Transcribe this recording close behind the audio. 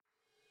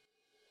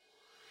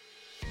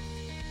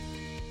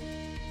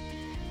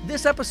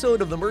This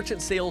episode of the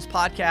Merchant Sales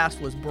Podcast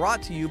was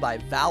brought to you by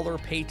Valor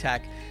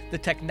Paytech, the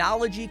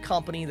technology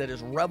company that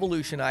is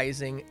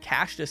revolutionizing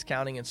cash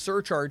discounting and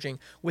surcharging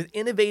with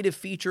innovative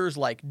features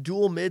like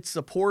dual mid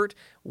support,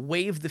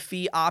 waive the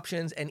fee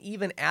options, and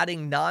even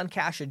adding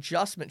non-cash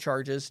adjustment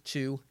charges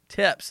to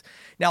tips.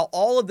 Now,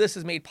 all of this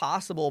is made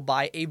possible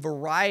by a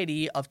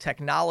variety of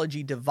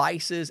technology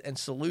devices and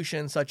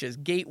solutions such as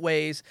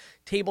gateways,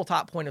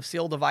 tabletop point of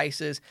sale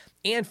devices,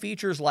 and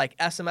features like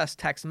SMS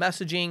text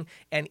messaging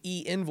and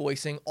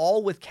e-invoicing,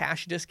 all with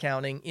cash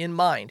discounting in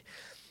mind.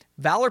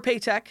 Valor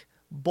Paytech,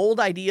 bold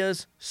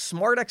ideas,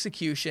 smart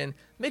execution.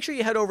 Make sure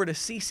you head over to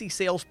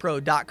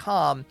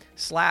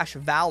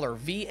ccsalespro.com/Valor,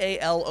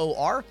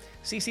 V-A-L-O-R,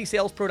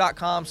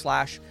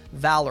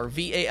 ccsalespro.com/Valor,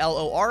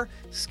 V-A-L-O-R.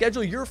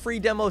 Schedule your free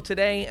demo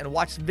today and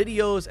watch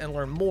videos and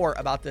learn more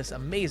about this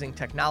amazing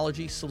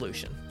technology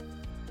solution.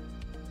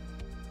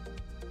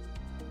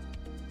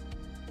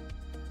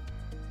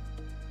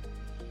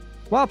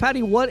 Wow,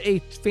 Patty, what a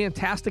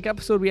fantastic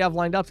episode we have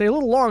lined up today. A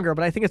little longer,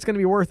 but I think it's going to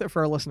be worth it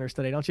for our listeners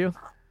today, don't you?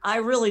 I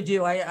really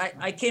do.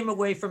 I came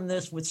away from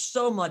this with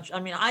so much. I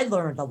mean, I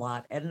learned a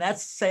lot, and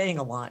that's saying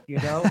a lot, you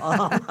know?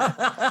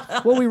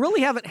 Well, we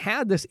really haven't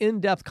had this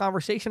in-depth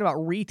conversation about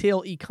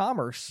retail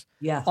e-commerce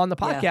on the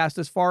podcast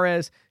as far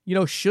as, you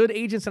know, should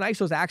agents and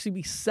ISOs actually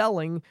be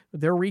selling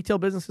their retail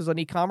businesses on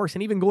e-commerce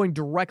and even going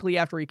directly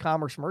after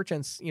e-commerce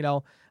merchants? You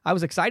know, I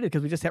was excited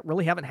because we just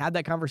really haven't had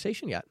that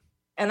conversation yet.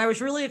 And I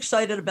was really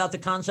excited about the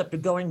concept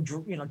of going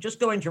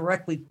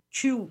directly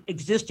to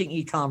existing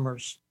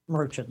e-commerce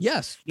merchants.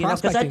 Yes, you know,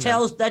 because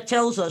that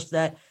tells us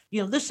that,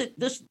 you know,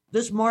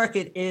 this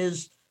market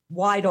is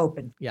wide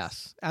open.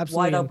 Yes,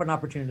 absolutely. Wide open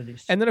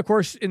opportunities. And then, of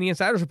course, in the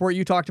Insiders Report,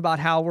 you talked about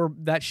how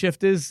that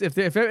shift is, if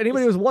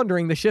anybody was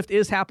wondering, the shift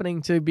is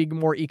happening to be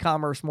more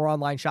e-commerce, more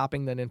online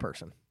shopping than in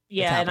person.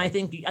 Yeah, and I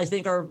think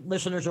our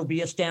listeners will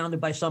be astounded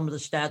by some of the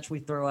stats we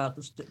throw out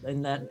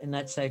in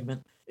that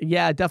segment.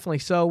 Yeah, definitely.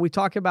 So we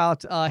talk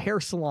about hair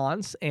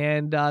salons,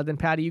 and then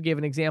Patty, you gave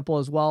an example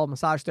as well,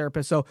 massage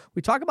therapists. So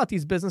we talk about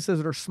these businesses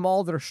that are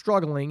small, that are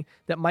struggling,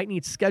 that might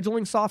need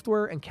scheduling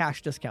software and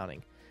cash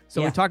discounting.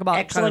 So we talk about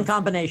excellent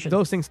combination.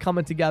 Those things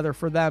coming together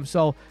for them.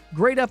 So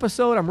great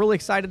episode. I'm really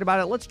excited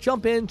about it. Let's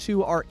jump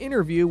into our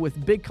interview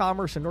with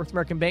BigCommerce and North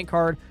American Bank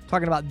Card,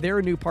 talking about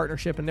their new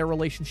partnership and their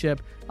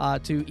relationship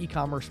to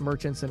e-commerce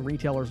merchants and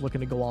retailers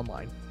looking to go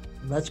online.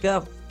 Let's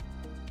go.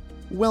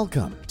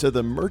 Welcome to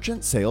the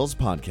Merchant Sales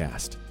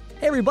Podcast.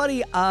 Hey,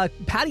 everybody.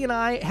 Patty and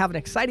I have an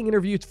exciting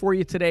interview for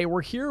you today.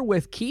 We're here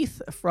with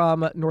Keith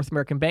from North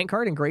American Bank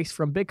Card and Grace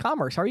from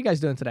BigCommerce. How are you guys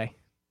doing today?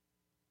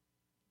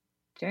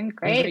 Doing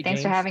great.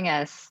 Thanks for having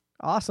us.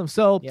 Awesome.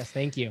 So yes,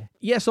 thank you.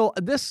 Yeah. So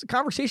this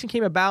conversation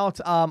came about.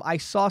 I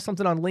saw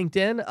something on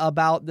LinkedIn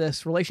about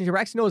this relationship.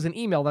 Actually, no, it was an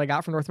email that I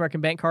got from North American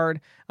Bank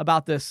Card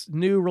about this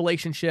new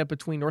relationship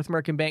between North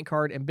American Bank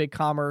Card and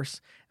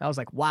BigCommerce. And I was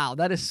like, wow,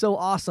 that is so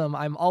awesome.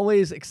 I'm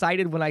always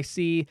excited when I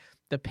see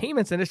the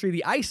payments industry,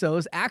 the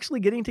ISOs,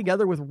 actually getting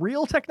together with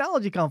real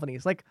technology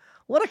companies. Like,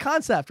 what a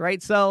concept,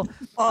 right? So,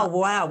 oh,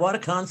 wow, what a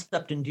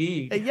concept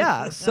indeed.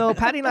 Yeah. So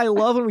Patty and I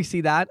love when we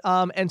see that.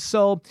 And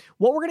so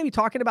what we're going to be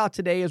talking about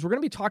today is we're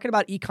going to be talking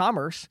about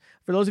e-commerce.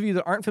 For those of you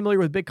that aren't familiar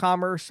with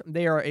BigCommerce,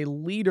 they are a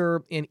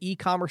leader in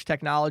e-commerce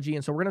technology.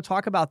 And so we're going to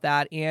talk about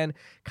that and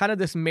kind of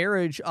this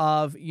marriage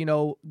of, you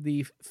know,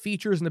 the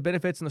features and the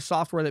benefits and the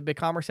software that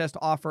BigCommerce has to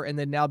offer, and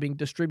then now being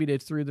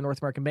distributed through the North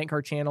American Bank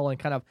Card channel, and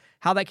kind of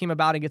how that came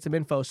about and get some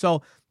info.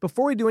 So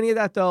before we do any of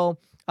that, though,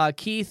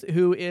 Keith,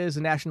 who is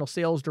a national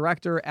sales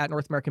director at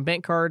North American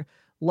Bank Card,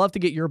 love to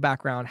get your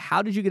background.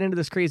 How did you get into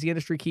this crazy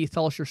industry, Keith?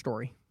 Tell us your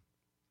story.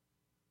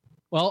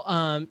 Well,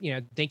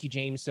 thank you,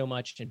 James, so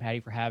much, and Patty,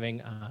 for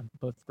having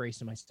both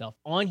Grace and myself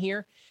on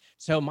here.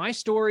 So my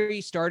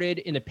story started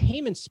in the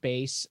payment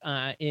space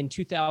in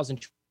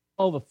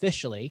 2012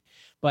 officially,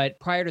 but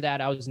prior to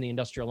that, I was in the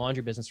industrial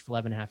laundry business for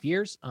 11 and a half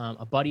years.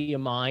 A buddy of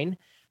mine,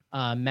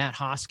 Matt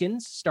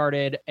Hoskins,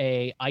 started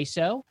a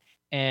ISO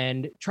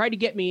and tried to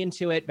get me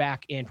into it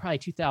back in probably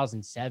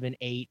 2007,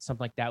 8,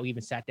 something like that. We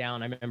even sat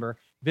down. I remember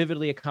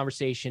vividly a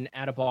conversation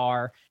at a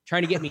bar,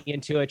 trying to get me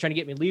into it, trying to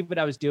get me to leave what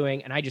I was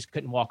doing. And I just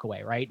couldn't walk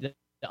away, right? The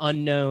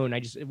unknown,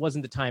 it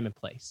wasn't the time and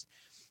place.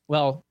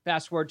 Well,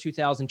 fast forward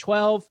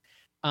 2012,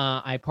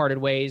 I parted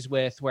ways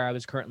with where I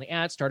was currently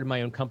at, started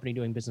my own company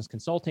doing business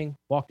consulting,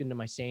 walked into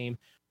my same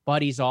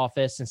buddy's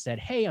office and said,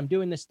 hey, I'm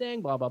doing this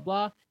thing, blah, blah,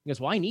 blah. He goes,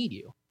 well, I need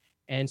you.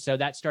 And so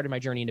that started my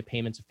journey into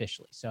payments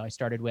officially. So I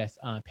started with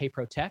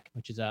PayPro Tech,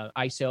 which is a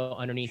ISO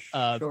underneath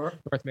of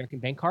North American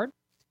Bank Card,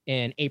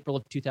 in April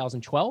of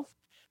 2012.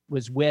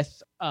 Was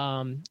with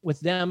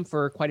them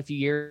for quite a few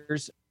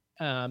years.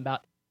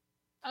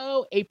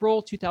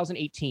 April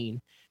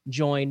 2018,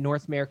 joined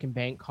North American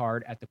Bank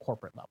Card at the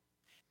corporate level.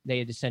 They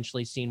had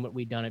essentially seen what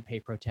we'd done at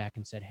PayPro Tech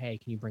and said, hey,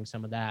 can you bring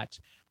some of that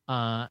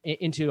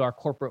into our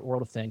corporate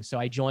world of things? So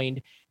I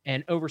joined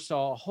and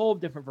oversaw a whole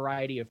different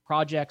variety of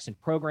projects and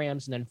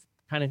programs, and then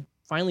kind of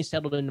finally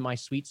settled into my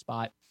sweet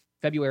spot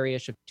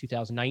February-ish of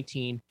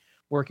 2019,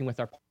 working with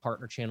our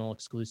partner channel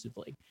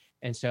exclusively.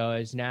 And so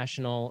as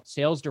national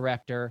sales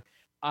director,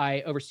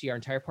 I oversee our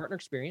entire partner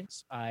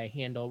experience.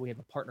 We have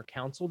a partner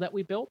council that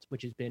we built,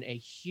 which has been a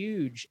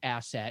huge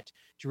asset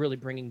to really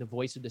bringing the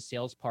voice of the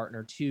sales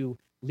partner to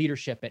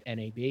leadership at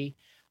NAB.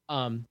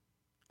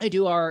 I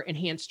do our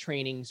enhanced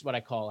trainings, what I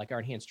call like our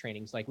enhanced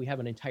trainings. Like we have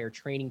an entire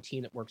training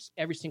team that works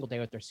every single day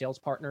with their sales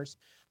partners.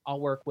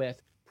 I'll work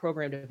with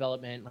program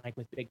development, like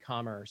with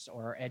BigCommerce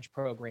or our Edge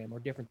program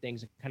or different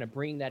things, kind of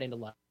bringing that into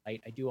light.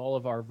 I do all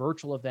of our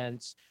virtual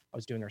events. I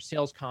was doing our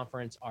sales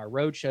conference, our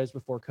road shows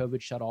before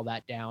COVID shut all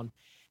that down.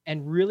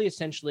 And really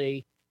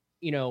essentially,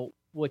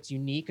 what's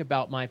unique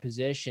about my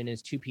position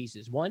is two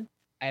pieces. One,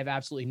 I have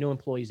absolutely no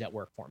employees that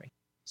work for me.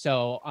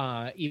 So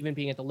even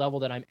being at the level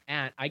that I'm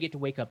at, I get to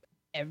wake up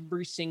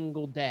every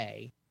single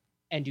day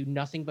and do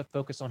nothing but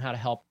focus on how to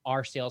help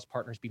our sales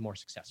partners be more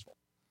successful.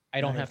 I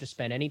don't have to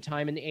spend any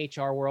time in the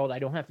HR world. I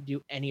don't have to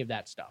do any of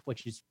that stuff,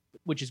 which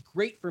is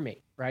great for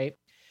me, right?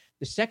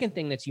 The second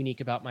thing that's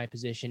unique about my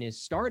position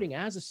is starting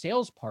as a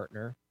sales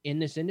partner in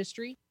this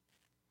industry.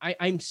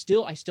 I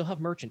still have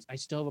merchants. I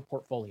still have a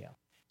portfolio.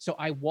 So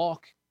I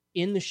walk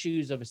in the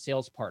shoes of a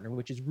sales partner,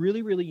 which is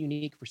really, really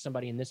unique for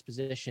somebody in this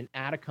position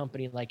at a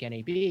company like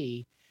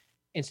NAB.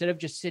 Instead of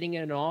just sitting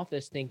in an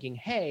office thinking,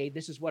 hey,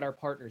 this is what our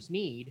partners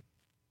need,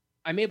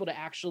 I'm able to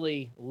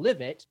actually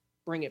live it,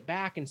 bring it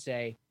back and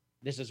say,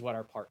 this is what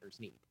our partners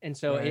need. And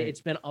so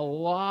it's been a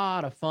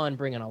lot of fun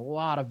bringing a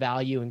lot of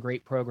value and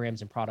great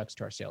programs and products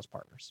to our sales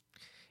partners.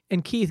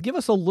 And Keith, give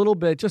us a little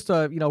bit, just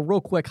a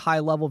real quick high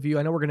level view.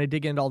 I know we're going to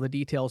dig into all the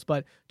details,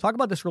 but talk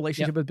about this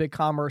relationship with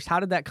BigCommerce. How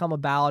did that come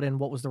about and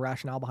what was the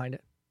rationale behind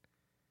it?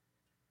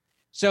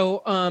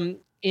 So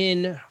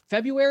in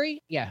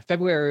February, we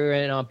were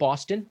in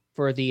Boston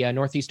for the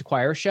Northeast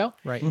Acquire Show.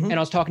 Right. And I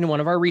was talking to one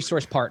of our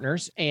resource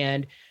partners,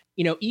 and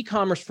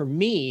e-commerce for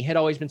me had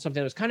always been something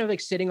that was kind of like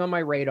sitting on my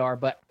radar,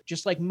 but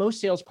just like most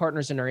sales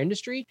partners in our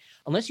industry,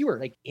 unless you were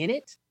like in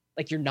it,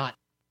 like you're not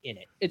in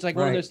it. It's like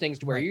one of those things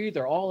to where you're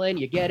either all in,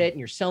 you get it and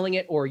you're selling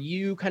it, or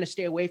you kind of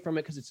stay away from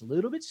it because it's a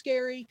little bit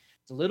scary.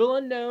 It's a little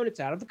unknown. It's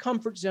out of the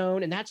comfort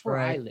zone. And that's where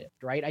I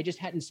lived, right? I just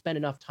hadn't spent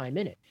enough time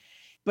in it.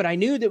 But I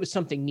knew there was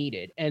something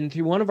needed. And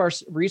through one of our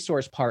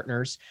resource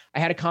partners, I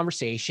had a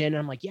conversation. And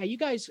I'm like, yeah, you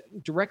guys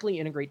directly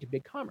integrate to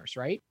BigCommerce,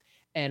 right?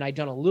 And I'd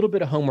done a little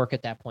bit of homework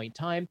at that point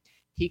in time.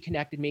 He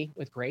connected me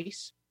with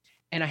Grace.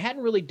 And I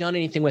hadn't really done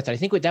anything with it. I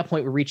think at that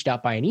point, we reached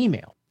out by an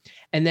email.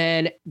 And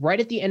then right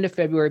at the end of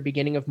February,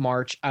 beginning of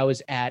March, I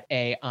was at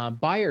a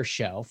buyer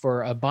show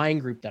for a buying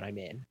group that I'm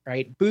in,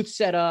 right? Booth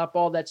set up,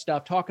 all that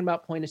stuff, talking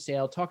about point of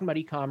sale, talking about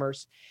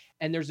e-commerce.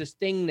 And there's this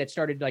thing that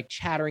started like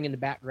chattering in the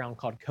background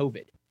called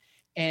COVID.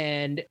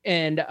 And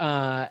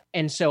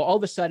so all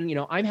of a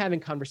sudden, I'm having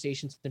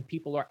conversations and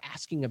people are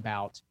asking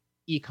about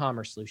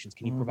e-commerce solutions.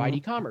 Can you provide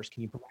e-commerce?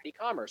 Can you provide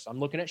e-commerce? I'm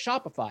looking at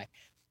Shopify.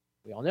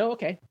 We all know,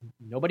 okay,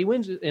 nobody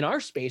wins in our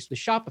space with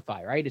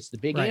Shopify, right? It's the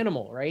big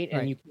animal, right?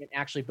 And you can't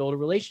actually build a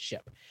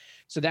relationship.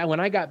 So that when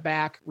I got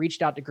back,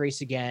 reached out to Grace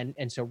again.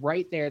 And so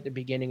right there at the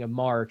beginning of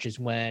March is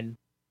when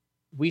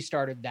we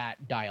started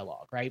that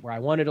dialogue, right? Where I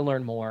wanted to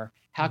learn more.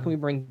 How can we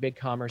bring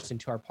BigCommerce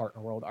into our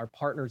partner world? Our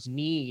partners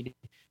need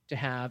to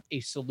have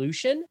a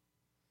solution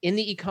in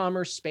the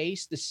e-commerce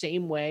space the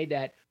same way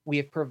that we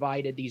have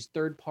provided these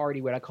third-party,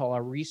 what I call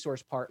our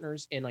resource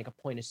partners in like a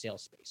point of sale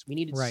space. We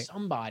needed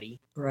somebody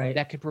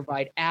that could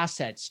provide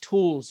assets,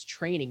 tools,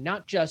 training,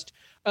 not just,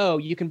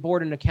 you can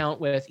board an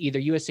account with either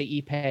USA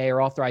ePay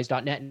or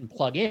Authorize.net and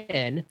plug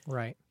in.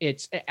 Right.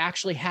 It's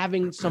actually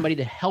having somebody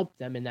to help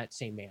them in that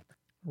same manner.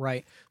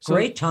 Right. So,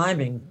 great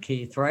timing,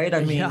 Keith, right?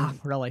 I mean, yeah,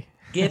 really.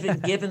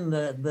 given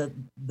the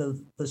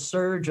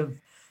surge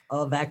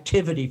of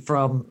activity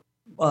from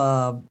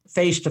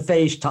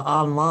face-to-face to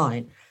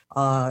online,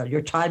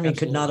 your timing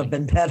could not have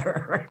been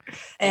better.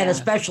 And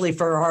especially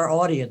for our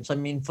audience. I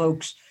mean,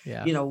 folks,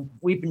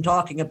 we've been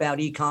talking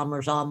about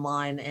e-commerce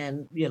online,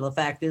 and the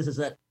fact is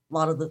that a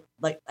lot of the,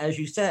 like as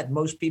you said,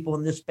 most people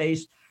in this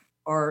space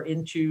are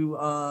into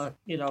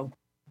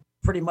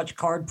pretty much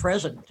card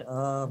present,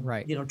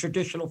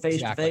 traditional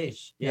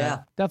face-to-face. Yeah.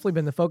 Definitely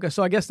been the focus.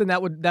 So I guess then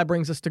that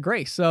brings us to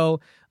Grace.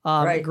 So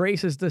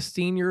Grace is the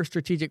senior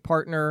strategic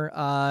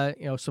partner,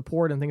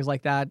 support and things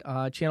like that,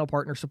 channel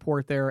partner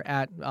support there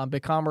at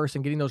BigCommerce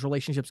and getting those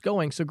relationships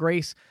going. So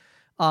Grace,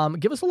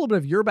 give us a little bit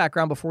of your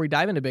background before we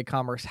dive into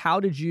BigCommerce.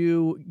 How did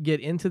you get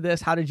into this?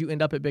 How did you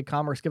end up at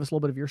BigCommerce? Give us a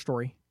little bit of your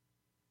story.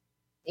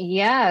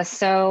 Yeah,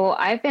 so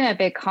I've been at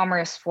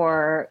BigCommerce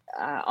for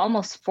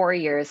almost 4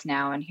 years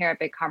now. And here at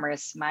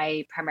BigCommerce,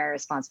 my primary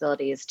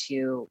responsibility is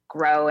to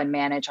grow and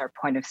manage our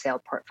point of sale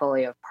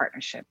portfolio of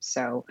partnerships.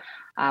 So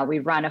we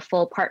run a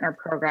full partner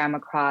program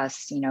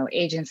across,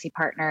 agency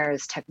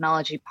partners,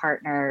 technology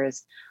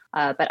partners,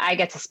 but I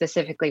get to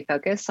specifically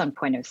focus on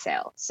point of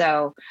sale.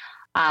 So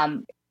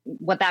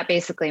what that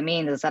basically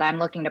means is that I'm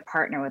looking to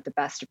partner with the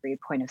best of breed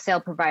point of sale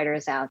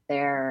providers out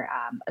there,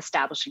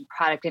 establishing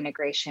product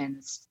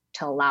integrations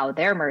to allow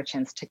their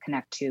merchants to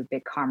connect to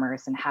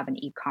BigCommerce and have an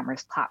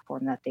e-commerce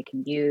platform that they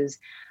can use.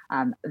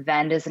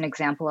 Vend is an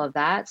example of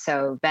that.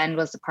 So Vend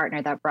was the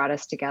partner that brought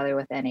us together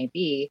with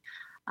NAB.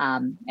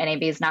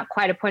 NAB is not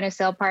quite a point of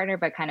sale partner,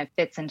 but kind of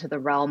fits into the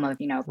realm of,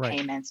 Right.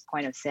 payments,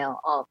 point of sale,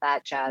 all of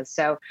that jazz.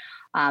 So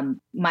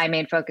my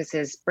main focus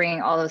is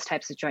bringing all those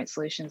types of joint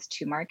solutions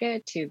to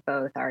market to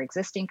both our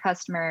existing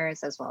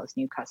customers as well as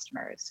new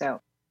customers. So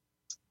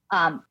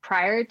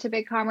prior to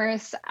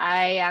BigCommerce,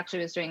 I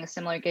actually was doing a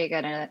similar gig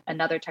at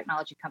another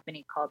technology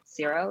company called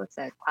Xero. It's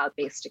a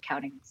cloud-based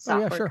accounting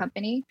software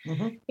company.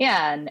 Mhm.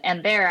 Yeah,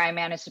 and there I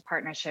managed the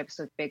partnerships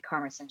with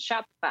BigCommerce and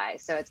Shopify.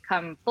 So it's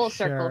come full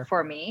circle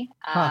for me.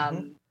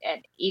 And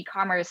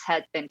e-commerce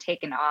had been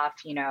taken off,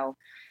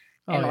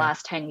 in the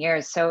last 10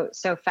 years so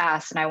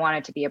fast, and I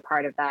wanted to be a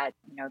part of that,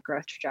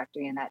 growth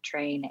trajectory and that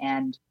train.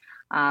 And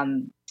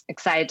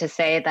excited to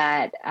say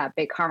that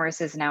BigCommerce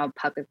is now a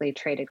publicly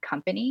traded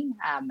company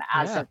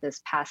as of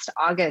this past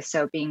August.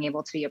 So being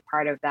able to be a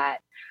part of that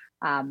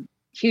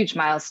huge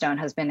milestone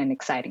has been an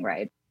exciting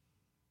ride.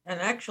 And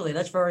actually,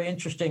 that's very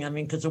interesting. I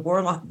mean, because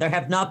there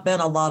have not been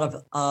a lot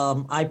of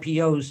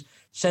IPOs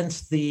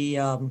since the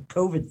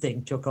COVID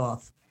thing took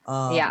off.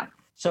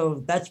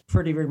 So that's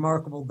pretty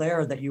remarkable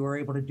there that you were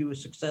able to do a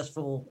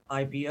successful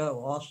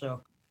IPO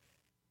also.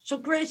 So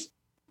Grace,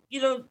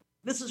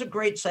 this is a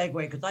great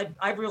segue because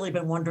I've really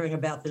been wondering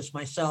about this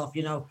myself,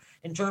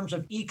 in terms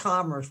of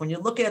e-commerce. When you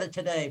look at it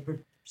today,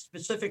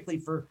 specifically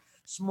for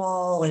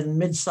small and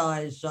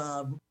mid-sized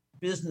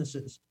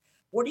businesses,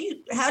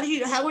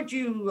 how would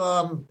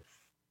you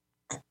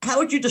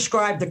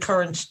describe the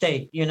current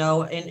state,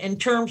 in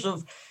terms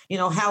of,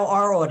 how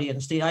our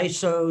audience, the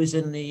ISOs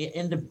and the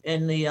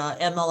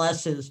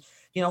MLSs,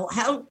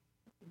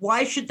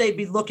 why should they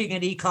be looking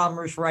at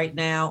e-commerce right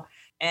now,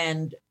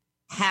 and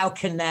how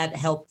can that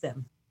help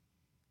them?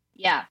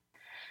 Yeah.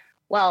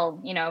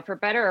 Well, for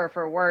better or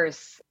for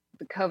worse,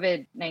 the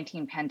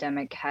COVID-19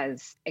 pandemic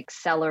has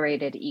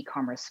accelerated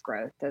e-commerce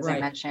growth. As I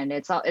mentioned,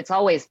 it's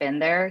always been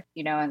there,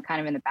 and kind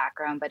of in the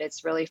background, but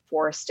it's really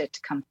forced it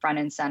to come front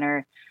and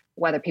center,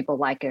 whether people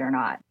like it or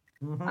not.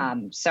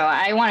 Mm-hmm. So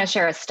I want to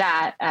share a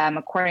stat.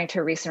 According to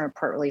a recent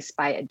report released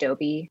by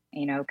Adobe,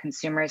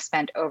 consumers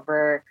spent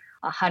over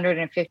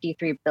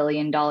 $153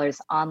 billion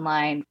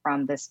online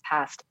from this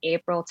past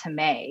April to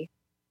May.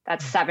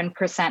 That's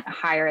 7%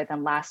 higher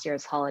than last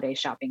year's holiday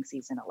shopping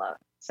season alone.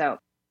 So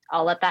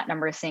I'll let that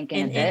number sink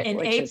in a bit.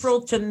 In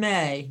April to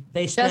May,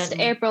 they spent just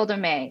April to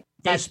May.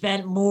 They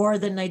spent more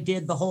than they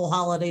did the whole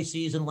holiday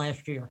season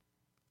last year.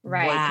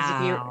 Right.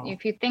 Because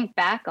if you think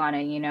back on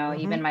it,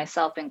 even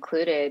myself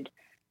included,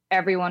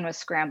 everyone was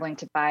scrambling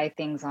to buy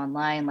things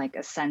online like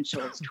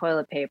essentials,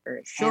 toilet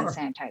papers, hand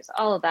sanitizer,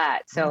 all of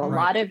that. So a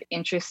lot of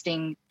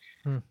interesting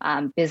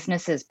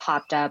businesses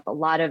popped up. A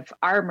lot of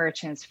our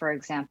merchants, for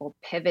example,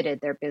 pivoted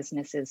their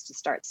businesses to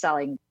start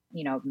selling,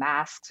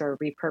 masks or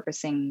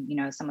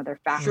repurposing, some of their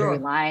factory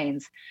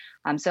lines.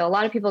 So a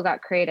lot of people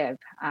got creative.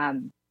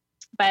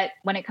 But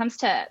when it comes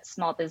to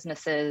small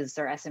businesses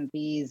or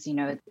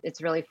SMBs,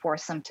 it's really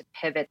forced them to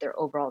pivot their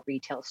overall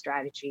retail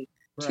strategy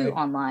to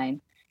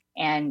online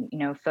and,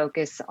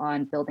 focus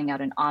on building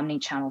out an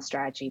omni-channel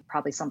strategy,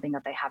 probably something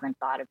that they haven't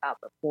thought about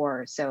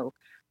before. So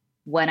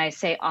when I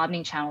say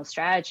omni-channel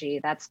strategy,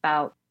 that's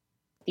about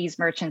these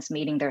merchants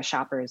meeting their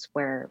shoppers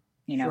where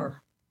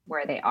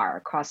they are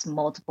across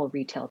multiple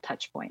retail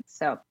touch points.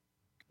 So,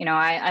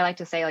 I like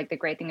to say, like, the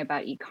great thing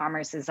about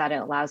e-commerce is that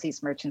it allows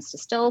these merchants to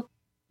still,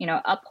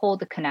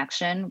 uphold the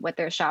connection with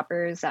their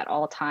shoppers at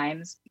all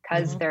times,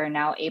 because they're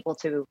now able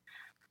to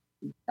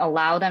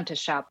allow them to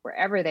shop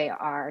wherever they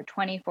are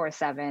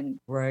 24/7.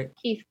 Right.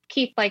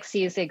 Keith likes to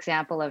use the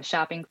example of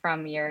shopping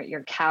from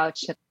your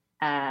couch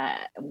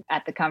at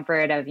the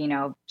comfort of,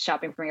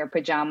 shopping from your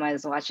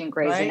pajamas, watching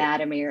Grey's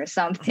Anatomy or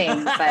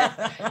something.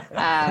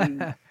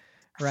 But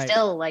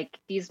still, like,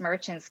 these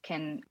merchants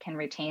can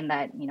retain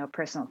that,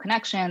 personal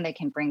connection. They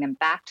can bring them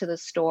back to the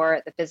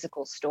store, the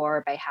physical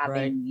store, by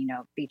having,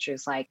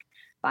 features like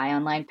buy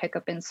online, pick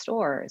up in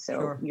store.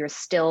 So you're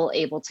still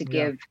able to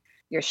give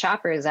your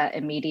shoppers that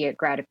immediate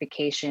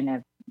gratification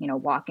of,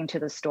 walking to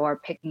the store,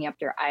 picking up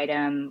your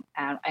item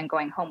and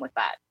going home with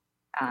that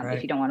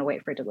if you don't want to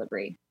wait for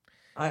delivery.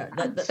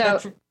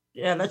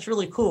 That's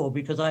really cool,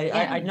 because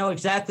I know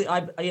exactly.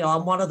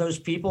 I'm one of those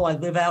people. I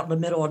live out in the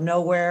middle of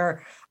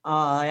nowhere.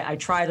 I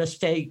try to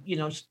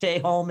stay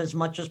home as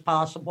much as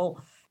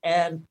possible,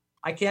 and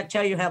I can't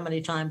tell you how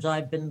many times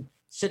I've been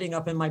sitting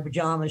up in my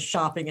pajamas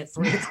shopping at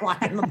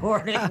 3:00 in the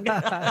morning.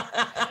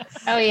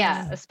 Oh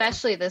yeah,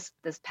 especially this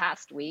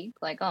past week.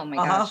 Like, oh my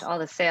gosh, all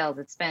the sales!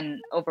 It's been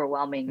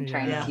overwhelming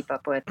trying to keep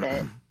up with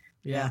it.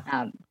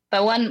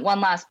 But one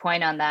last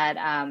point on that.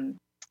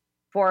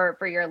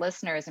 For your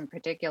listeners in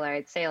particular,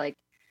 I'd say, like,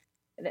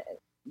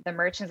 the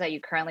merchants that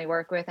you currently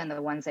work with and the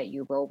ones that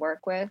you will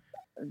work with,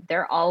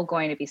 they're all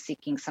going to be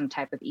seeking some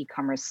type of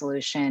e-commerce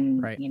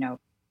solution,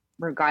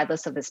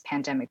 regardless of this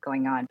pandemic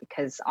going on,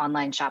 because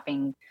online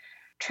shopping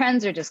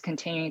trends are just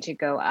continuing to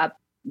go up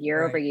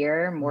year over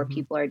year. More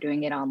people are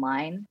doing it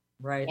online.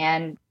 Right.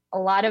 And a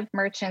lot of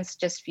merchants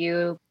just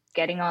view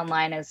getting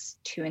online as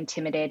too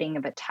intimidating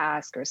of a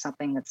task or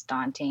something that's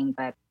daunting.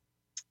 But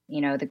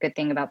the good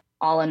thing about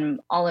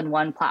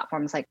all-in-one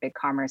platforms like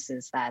BigCommerce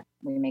is that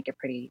we make it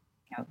pretty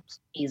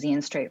easy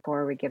and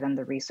straightforward. We give them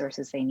the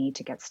resources they need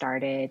to get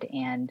started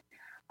and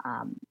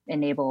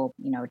enable,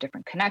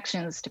 different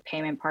connections to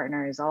payment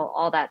partners,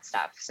 all that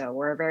stuff. So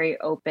we're a very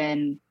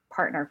open,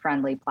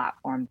 partner-friendly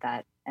platform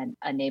that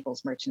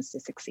enables merchants to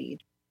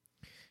succeed.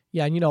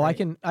 Yeah,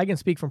 and I can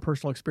speak from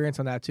personal experience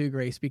on that too,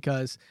 Grace,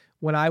 because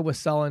when I was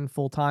selling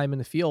full time in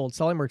the field,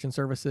 selling merchant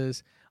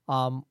services,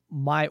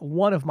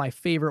 one of my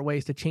favorite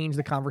ways to change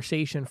the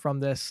conversation from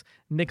this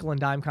nickel and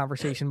dime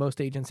conversation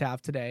most agents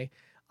have today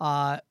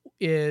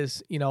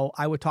is,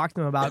 I would talk to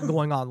them about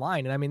going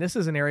online. And I mean, this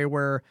is an area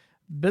where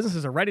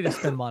businesses are ready to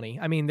spend money.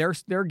 I mean,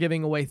 they're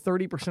giving away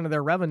 30% of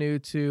their revenue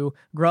to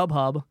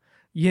Grubhub,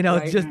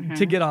 just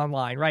to get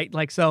online, right?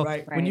 Like, so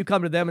when you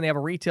come to them and they have a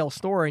retail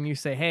store and you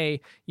say, hey,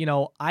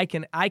 I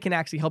can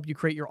actually help you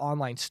create your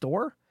online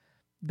store,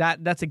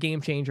 that's a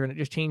game changer. And it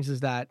just changes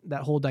that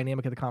whole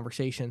dynamic of the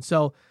conversation.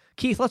 So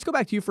Keith, let's go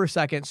back to you for a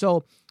second.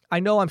 So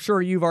I'm sure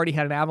you've already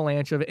had an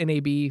avalanche of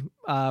NAB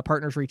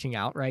partners reaching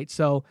out, right?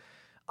 So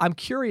I'm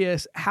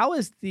curious, how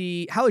is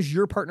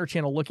your partner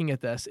channel looking at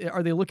this?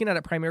 Are they looking at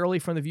it primarily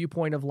from the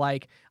viewpoint of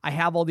like, I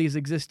have all these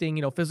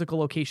existing, physical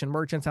location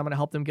merchants, I'm going to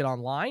help them get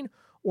online?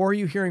 Or are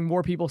you hearing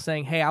more people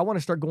saying, hey, I want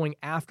to start going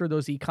after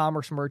those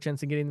e-commerce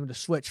merchants and getting them to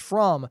switch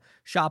from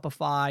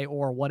Shopify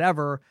or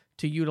whatever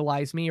to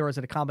utilize me? Or is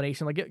it a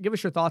combination? Like, give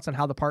us your thoughts on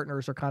how the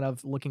partners are kind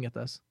of looking at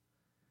this.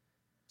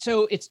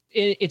 So it's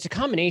a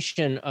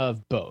combination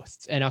of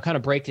both. And I'll kind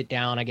of break it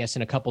down, I guess,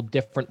 in a couple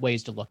different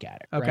ways to look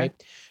at it. Okay.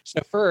 Right? So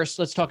first,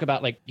 let's talk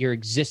about like your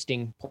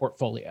existing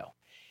portfolio.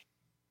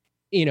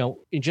 And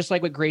just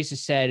like what Grace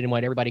has said and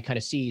what everybody kind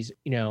of sees,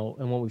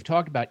 and what we've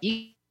talked about,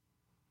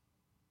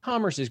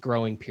 e-commerce is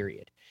growing,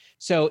 period.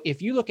 So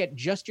if you look at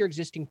just your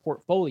existing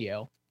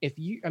portfolio, if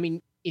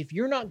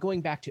you're not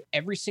going back to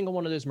every single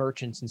one of those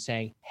merchants and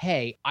saying,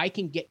 hey, I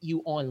can get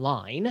you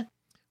online,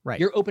 right?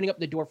 You're opening up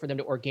the door for them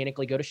to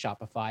organically go to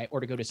Shopify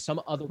or to go to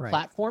some other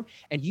platform,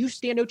 and you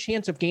stand no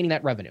chance of gaining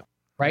that revenue,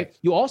 right?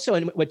 You also,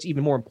 and what's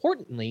even more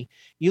importantly,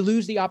 you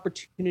lose the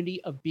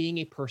opportunity of being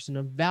a person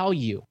of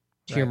value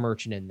to your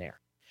merchant in there.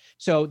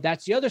 So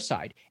that's the other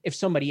side. If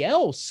somebody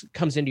else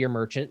comes into your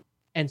merchant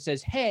and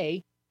says,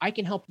 hey, I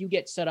can help you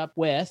get set up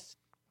with,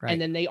 and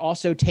then they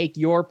also take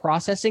your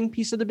processing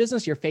piece of the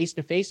business, your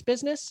face-to-face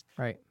business.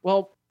 Right.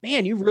 Well,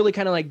 man, you've really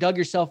kind of like dug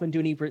yourself into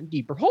an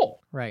deeper hole.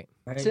 Right.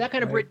 So that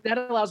kind of that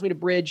allows me to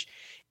bridge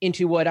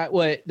into what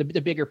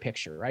the bigger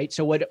picture, right?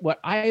 So what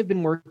I have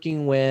been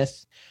working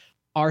with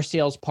our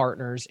sales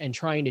partners and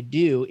trying to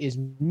do is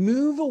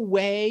move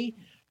away.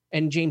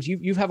 And James,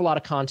 you have a lot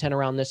of content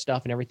around this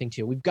stuff and everything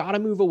too. We've got to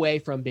move away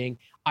from being,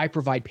 I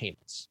provide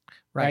payments.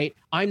 Right.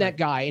 I'm that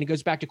guy. And it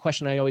goes back to a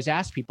question I always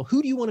ask people,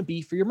 who do you want to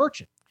be for your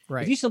merchant?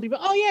 Right. If you tell people,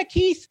 oh yeah,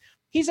 Keith,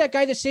 he's that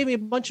guy that saved me a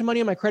bunch of money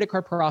on my credit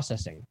card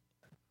processing.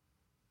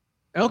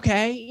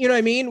 Okay. You know what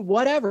I mean?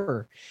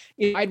 Whatever.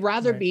 I'd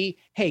rather be,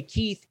 hey,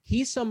 Keith,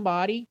 he's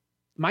somebody,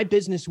 my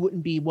business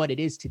wouldn't be what it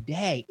is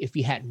today if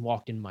he hadn't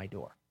walked in my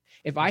door.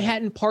 If I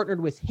hadn't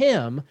partnered with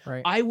him,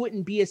 I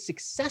wouldn't be as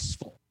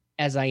successful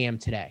as I am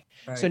today.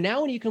 Right. So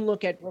now when you can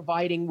look at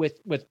providing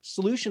with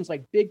solutions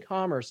like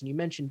BigCommerce, and you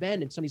mentioned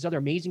Vend and some of these other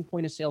amazing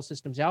point of sale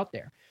systems out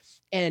there,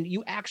 and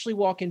you actually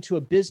walk into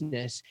a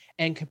business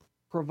and can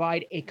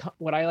provide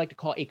what I like to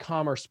call a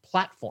commerce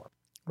platform.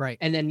 Right.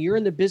 And then you're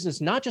in the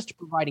business, not just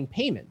providing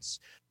payments,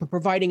 but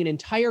providing an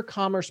entire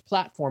commerce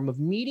platform of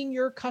meeting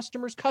your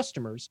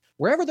customers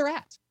wherever they're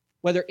at.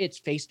 Whether it's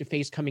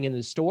face-to-face coming into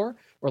the store,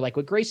 or like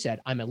what Grace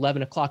said, I'm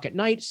 11 o'clock at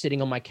night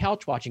sitting on my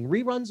couch watching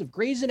reruns of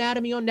Grey's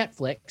Anatomy on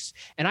Netflix,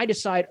 and I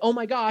decide, oh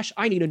my gosh,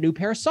 I need a new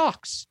pair of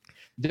socks.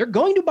 They're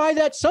going to buy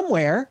that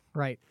somewhere.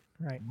 Right.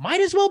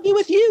 Might as well be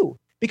with you,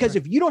 because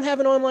if you don't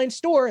have an online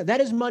store, that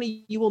is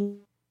money you will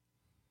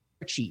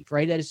achieve,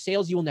 right? That is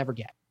sales you will never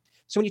get.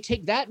 So when you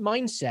take that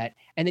mindset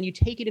and then you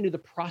take it into the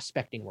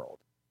prospecting world,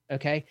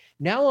 okay?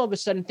 Now all of a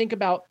sudden, think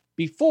about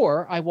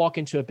before I walk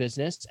into a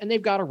business and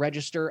they've got a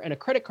register and a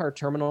credit card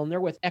terminal and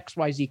they're with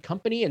XYZ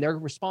company and their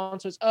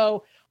response was,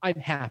 oh, I'm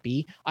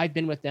happy. I've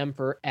been with them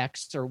for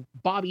X, or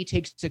Bobby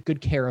takes good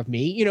care of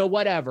me,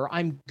 whatever,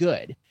 I'm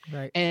good.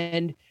 Right.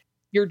 And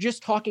you're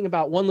just talking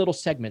about one little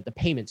segment, the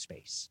payment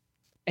space.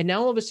 And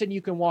now all of a sudden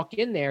you can walk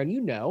in there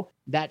and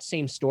that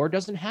same store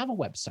doesn't have a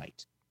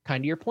website.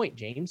 Kind of your point,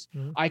 James.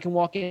 Mm-hmm. I can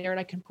walk in there and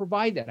I can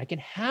provide that. I can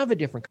have a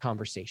different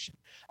conversation.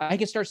 I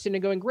can start sitting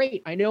and going,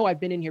 great. I know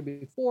I've been in here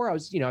before.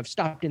 I've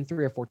stopped in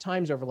 3 or 4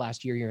 times over the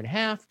last year and a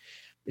half.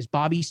 Is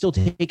Bobby still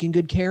taking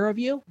good care of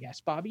you?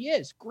 Yes, Bobby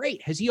is.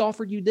 Great. Has he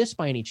offered you this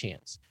by any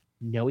chance?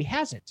 No, he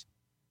hasn't.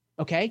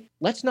 Okay.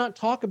 Let's not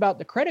talk about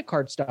the credit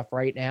card stuff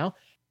right now.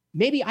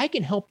 Maybe I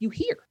can help you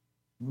here.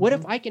 What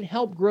if I can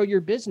help grow your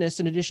business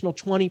an additional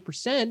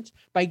 20%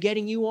 by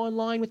getting you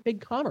online with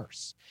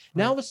BigCommerce?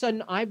 Now, all of a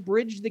sudden, I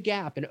bridged the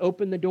gap and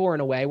opened the door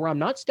in a way where I'm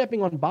not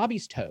stepping on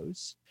Bobby's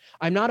toes.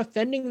 I'm not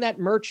offending that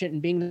merchant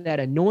and being that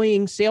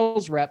annoying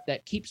sales rep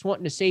that keeps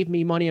wanting to save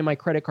me money on my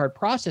credit card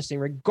processing,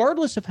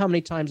 regardless of how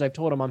many times I've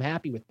told him I'm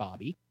happy with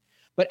Bobby,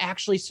 but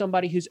actually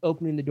somebody who's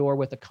opening the door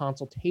with a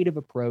consultative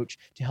approach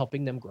to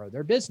helping them grow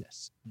their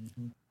business.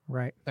 Mm-hmm.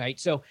 Right.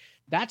 So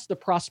That's the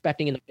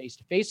prospecting in the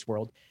face-to-face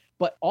world.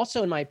 But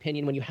also, in my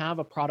opinion, when you have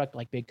a product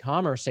like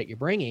BigCommerce that you're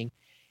bringing,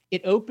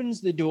 it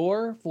opens the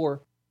door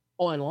for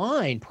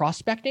online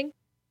prospecting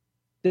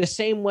the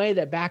same way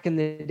that back in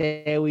the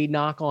day we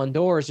knock on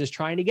doors just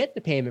trying to get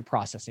the payment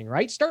processing,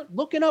 right? Start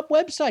looking up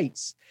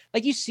websites.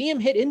 Like you see them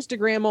hit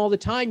Instagram all the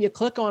time. You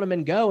click on them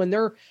and go, and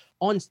they're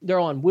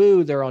on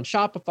Woo, they're on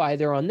Shopify,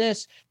 they're on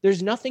this.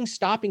 There's nothing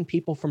stopping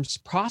people from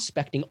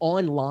prospecting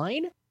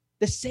online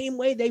the same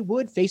way they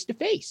would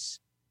face-to-face.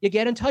 You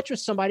get in touch with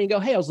somebody and go,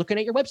 hey, I was looking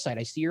at your website.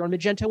 I see you're on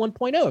Magento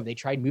 1.0. Have they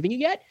tried moving you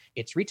yet?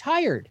 It's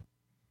retired.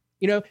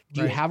 Do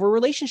you have a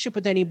relationship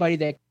with anybody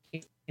that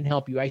can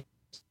help you?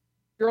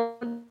 You're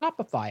on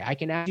Shopify. I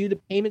can add you the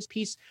payments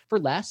piece for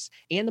less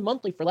and the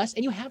monthly for less,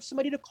 and you have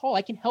somebody to call.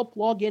 I can help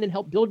log in and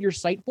help build your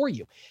site for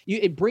you.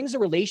 It brings a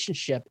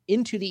relationship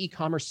into the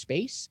e-commerce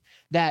space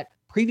that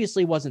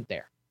previously wasn't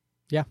there.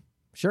 Yeah,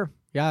 sure.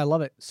 Yeah, I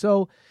love it. So,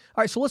 all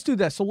right, so let's do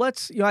this. So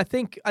let's, I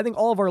think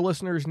all of our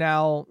listeners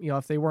now,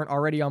 if they weren't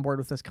already on board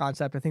with this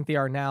concept, I think they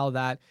are now,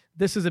 that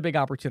this is a big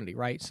opportunity,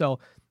 right? So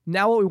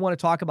now what we want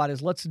to talk about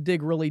is, let's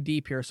dig really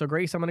deep here. So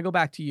Grace, I'm going to go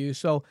back to you.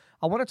 So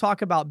I want to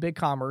talk about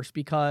BigCommerce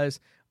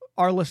because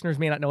our listeners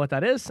may not know what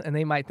that is, and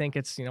they might think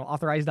it's,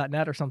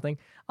 authorized.net or something.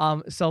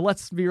 So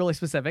let's be really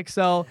specific.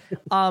 So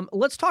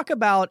let's talk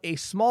about a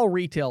small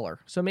retailer.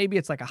 So maybe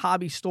it's like a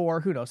hobby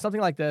store, who knows,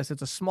 something like this.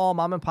 It's a small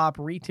mom and pop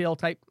retail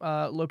type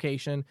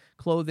location,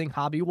 clothing,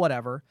 hobby,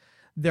 whatever.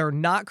 They're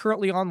not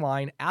currently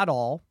online at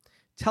all.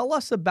 Tell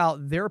us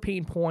about their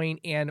pain point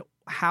and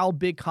how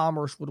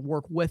BigCommerce would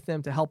work with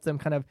them to help them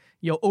kind of,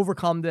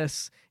 overcome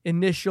this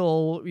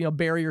initial,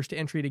 barriers to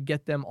entry to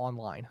get them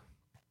online.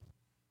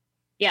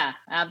 Yeah,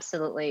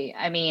 absolutely.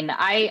 I mean,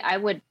 I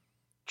would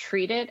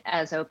treat it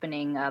as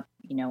opening up,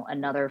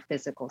 another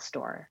physical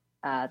store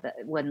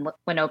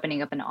when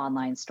opening up an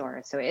online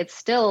store. So it's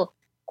still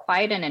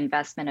quite an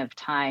investment of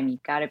time.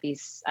 You've got to be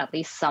at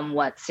least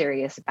somewhat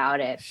serious about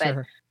it. Sure.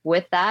 But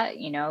with that,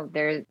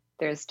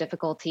 there's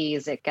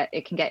difficulties. It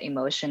can get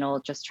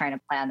emotional just trying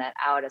to plan that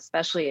out,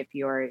 especially if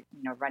you're,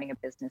 running a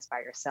business by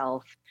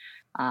yourself,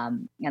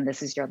 and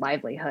this is your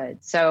livelihood.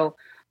 So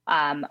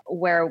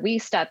where we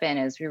step in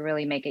is we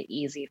really make it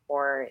easy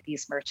for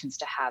these merchants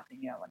to have,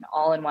 an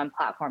all-in-one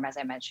platform, as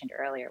I mentioned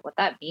earlier. What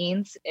that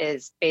means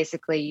is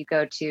basically you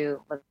go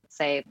to, let's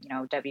say,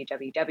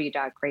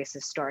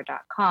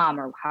 www.gracesstore.com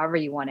or however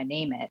you want to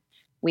name it.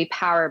 We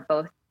power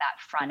both that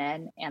front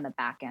end and the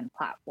back end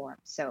platform.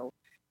 So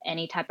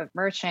any type of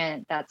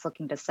merchant that's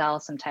looking to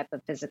sell some type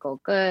of physical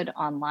good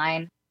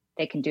online,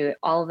 they can do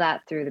all of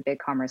that through the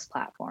BigCommerce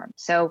platform.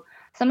 So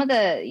some of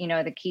the,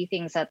 the key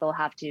things that they'll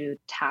have to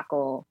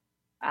tackle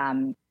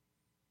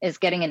is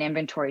getting an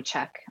inventory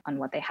check on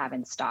what they have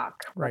in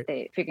stock,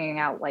 right? Figuring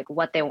out like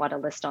what they want to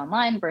list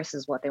online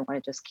versus what they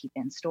want to just keep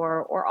in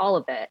store, or all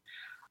of it.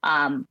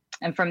 And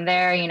from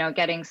there,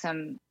 getting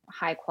some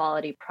high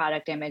quality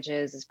product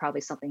images is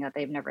probably something that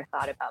they've never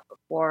thought about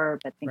before,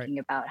 but thinking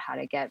about how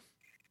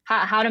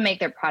to make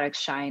their products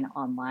shine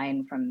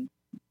online from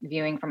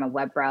viewing from a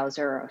web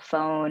browser or a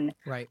phone.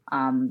 Right.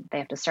 They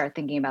have to start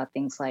thinking about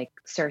things like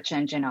search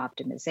engine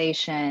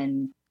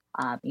optimization,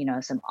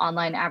 some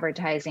online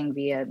advertising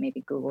via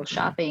maybe Google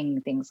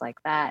Shopping, things like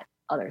that,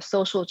 other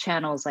social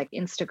channels like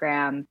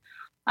Instagram.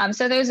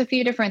 So there's a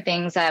few different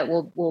things that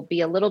will be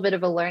a little bit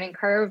of a learning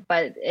curve,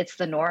 but it's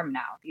the norm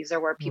now. These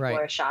are where people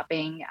are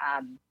shopping.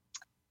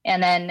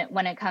 And then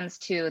when it comes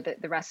to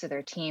the rest of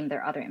their team,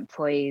 their other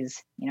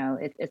employees,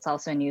 it's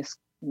also a new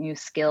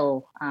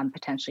skill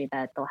potentially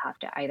that they'll have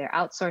to either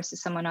outsource to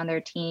someone on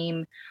their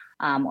team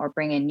or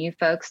bring in new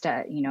folks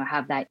to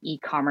have that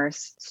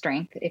e-commerce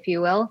strength, if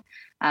you will.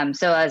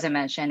 So as I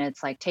mentioned,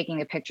 it's like taking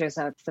the pictures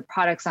of the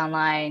products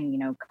online,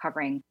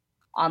 covering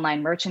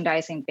online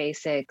merchandising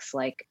basics,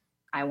 like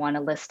I want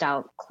to list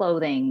out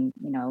clothing,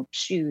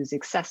 shoes,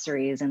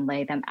 accessories, and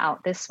lay them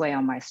out this way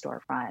on my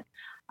storefront,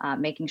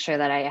 making sure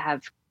that I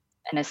have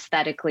an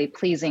aesthetically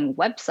pleasing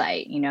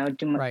website.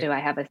 Do I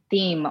have a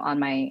theme on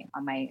my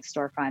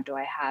storefront? Do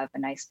I have a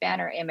nice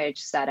banner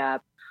image set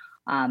up?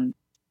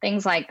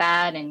 Things like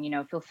that,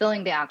 and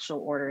fulfilling the actual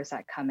orders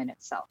that come in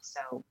itself.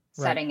 So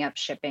setting up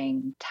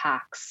shipping,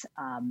 tax,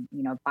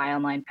 buy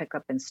online, pick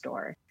up in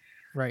store.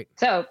 Right.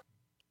 So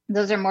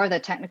those are more the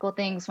technical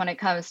things. When it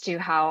comes to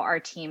how our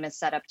team is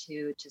set up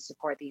to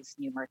support these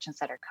new merchants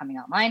that are coming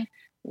online,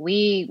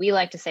 we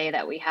like to say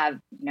that we have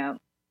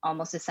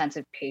almost a sense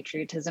of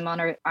patriotism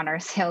on our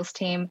sales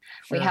team.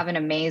 Sure. We have an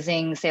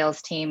amazing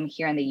sales team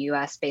here in the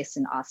US based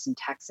in Austin,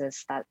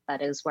 Texas.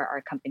 That is where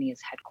our company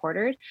is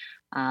headquartered.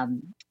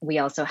 We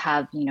also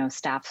have,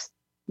 staff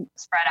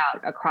spread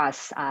out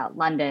across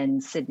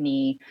London,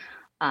 Sydney,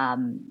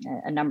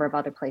 a number of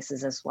other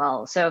places as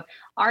well. So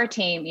our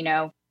team,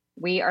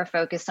 we are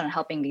focused on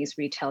helping these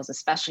retails,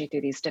 especially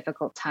through these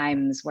difficult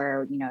times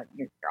where,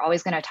 you're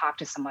always going to talk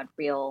to someone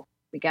real.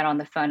 We get on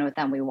the phone with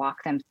them, we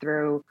walk them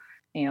through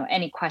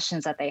any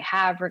questions that they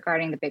have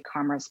regarding the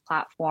BigCommerce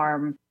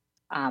platform.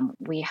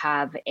 We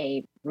have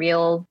a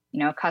real,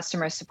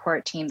 customer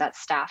support team that's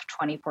staffed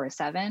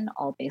 24/7,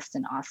 all based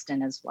in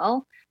Austin as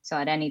well. So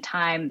at any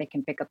time they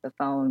can pick up the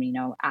phone,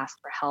 ask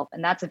for help,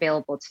 and that's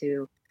available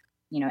to,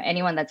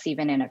 anyone that's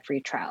even in a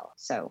free trial.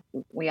 So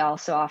we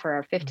also offer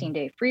a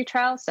 15-day free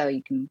trial, so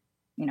you can,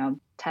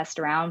 test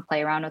around,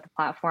 play around with the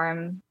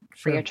platform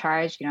free of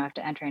charge. You don't have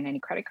to enter in any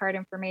credit card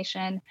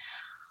information.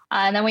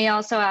 And then we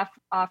also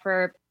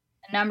offer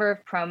a number of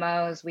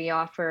promos. We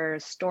offer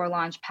store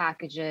launch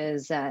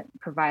packages that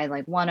provide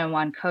like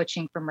one-on-one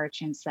coaching for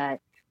merchants that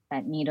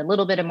need a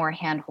little bit of more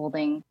hand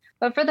holding.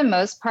 But for the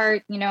most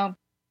part, the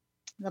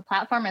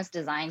platform is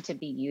designed to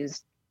be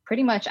used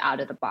pretty much out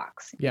of the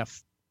box.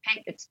 Yes.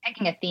 It's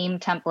picking a theme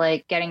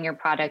template, getting your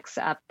products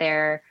up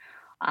there.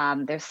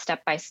 There's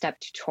step-by-step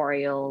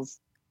tutorials.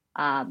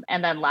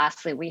 And then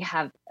lastly, we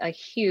have a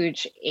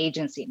huge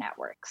agency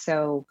network.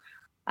 So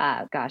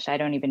gosh, I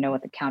don't even know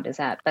what the count is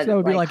at. But so that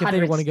would be like if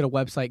they want to get a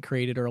website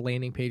created or a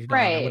landing page done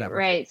or whatever.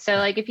 Right. So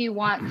like if you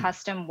want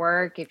custom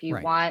work, if you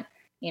want,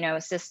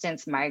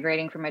 assistance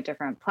migrating from a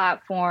different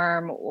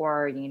platform,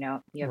 or, you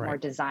have more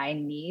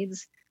design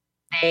needs,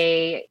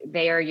 they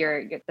are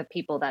the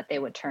people that they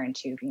would turn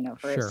to,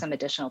 for some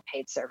additional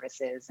paid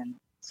services and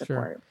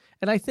support.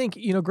 And I think,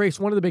 Grace,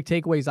 one of the big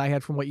takeaways I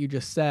had from what you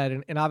just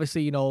said, and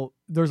obviously,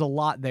 there's a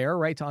lot there,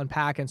 right, to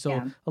unpack. And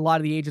so a lot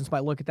of the agents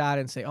might look at that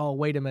and say, oh,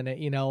 wait a minute,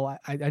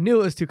 I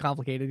knew it was too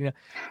complicated.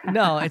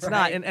 No, it's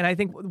not. And I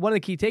think one of the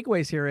key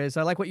takeaways here is,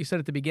 I like what you said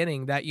at the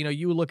beginning, that,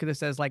 you look at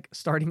this as like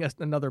starting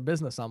another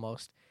business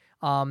almost.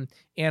 And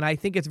I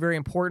think it's very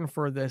important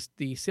for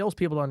the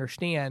salespeople to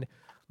understand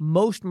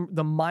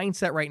the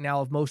mindset right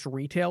now of most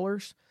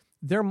retailers.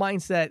 Their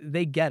mindset,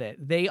 they get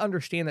it. They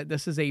understand that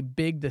this is a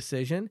big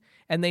decision,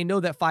 and they know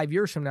that 5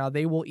 years from now,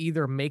 they will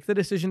either make the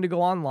decision to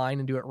go online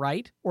and do it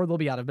right, or they'll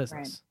be out of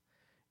business.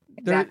 Right.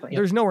 Exactly.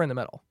 There's nowhere in the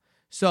middle.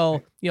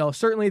 So,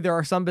 certainly there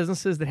are some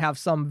businesses that have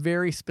some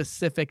very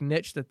specific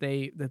niche that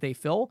they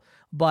fill,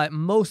 but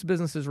most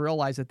businesses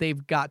realize that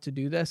they've got to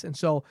do this. And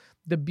so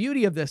the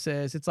beauty of this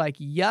is, it's like,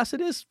 yes, it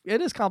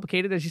is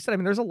complicated. As you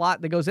said, there's a lot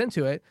that goes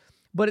into it.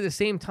 But at the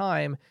same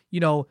time,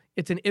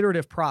 it's an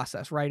iterative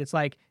process, right? It's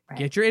like,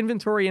 get your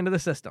inventory into the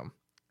system.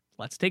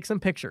 Let's take some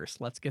pictures.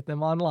 Let's get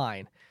them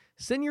online.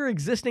 Send your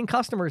existing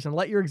customers and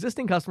let your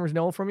existing customers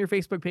know from your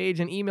Facebook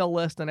page and email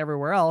list and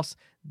everywhere else,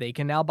 they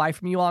can now buy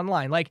from you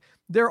online. Like,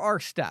 there are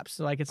steps.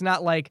 Like, it's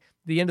not like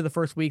the end of the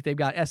first week, they've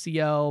got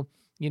SEO,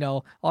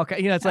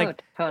 it's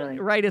like, totally.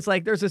 Right. It's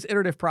like, there's this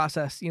iterative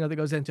process, that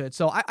goes into it.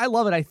 So I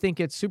love it. I think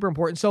it's super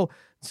important. So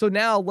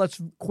now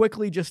let's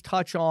quickly just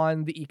touch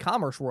on the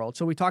e-commerce world.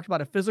 So we talked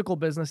about a physical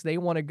business. They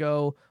want to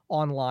go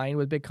online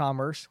with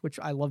BigCommerce, which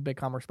I love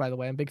BigCommerce, by the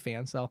way. I'm a big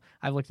fan. So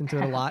I've looked into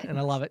it a lot and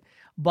I love it.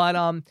 But,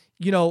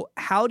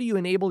 how do you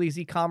enable these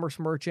e-commerce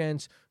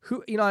merchants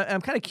who,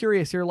 I'm kind of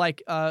curious here,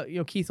 like,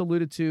 Keith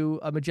alluded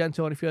to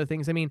Magento and a few other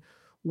things.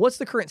 What's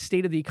the current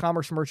state of the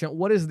e-commerce merchant?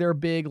 What is their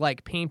big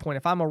pain point?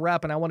 If I'm a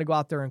rep and I want to go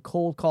out there and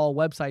cold call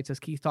websites, as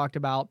Keith talked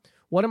about,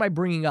 what am I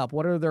bringing up?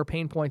 What are their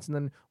pain points? And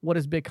then what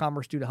does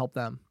BigCommerce do to help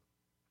them?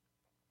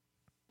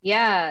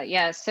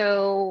 Yeah.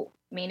 So,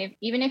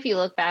 even if you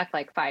look back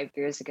like 5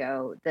 years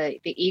ago, the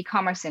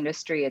e-commerce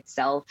industry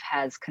itself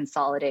has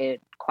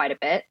consolidated quite a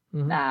bit.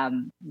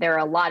 Mm-hmm. There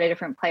are a lot of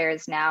different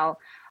players now,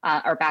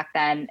 or back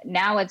then.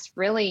 Now it's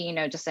really,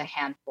 just a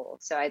handful.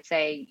 So I'd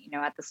say,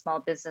 at the small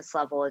business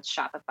level, it's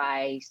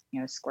Shopify,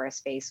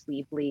 Squarespace,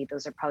 Weebly.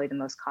 Those are probably the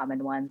most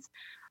common ones.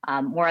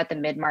 More at the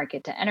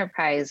mid-market to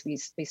enterprise,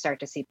 we start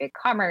to see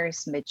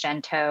BigCommerce,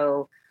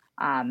 Magento,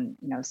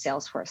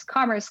 Salesforce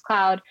Commerce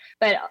Cloud.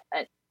 But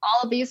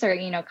all of these are,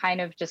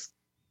 kind of just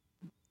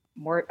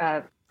more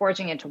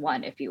forging into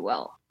one, if you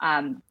will.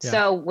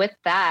 So with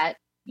that,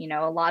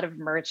 a lot of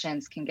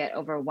merchants can get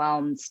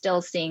overwhelmed,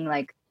 still seeing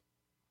like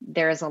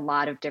there's a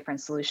lot of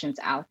different solutions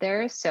out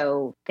there.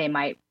 So they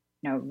might,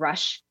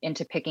 rush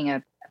into picking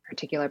a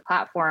particular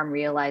platform,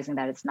 realizing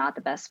that it's not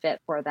the best fit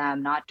for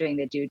them, not doing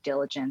the due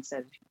diligence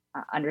of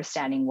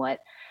understanding what,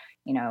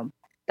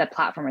 the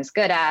platform is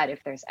good at, if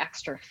there's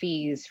extra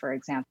fees, for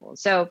example.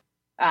 So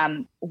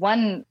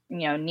one,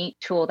 neat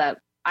tool that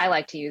I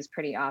like to use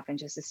pretty often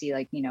just to see,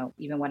 like,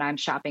 even when I'm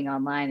shopping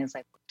online, is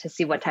like to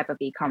see what type of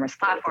e-commerce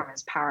platform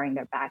is powering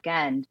their back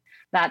end.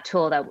 That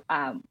tool that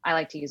I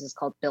like to use is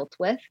called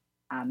BuiltWith.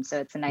 So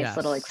it's a nice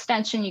little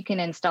extension you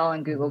can install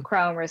in Google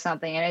Chrome or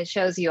something, and it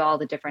shows you all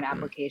the different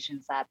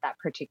applications that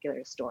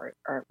particular store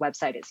or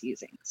website is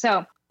using.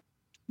 So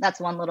that's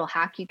one little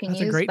hack you can use.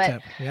 That's a great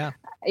tip.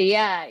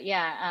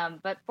 Yeah.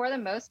 But for the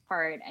most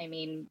part,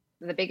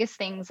 the biggest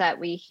things that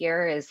we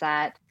hear is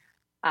that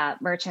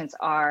merchants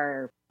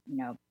are,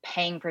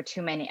 paying for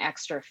too many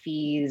extra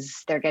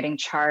fees. They're getting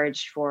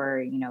charged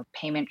for,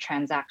 payment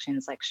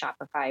transactions like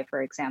Shopify,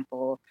 for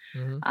example,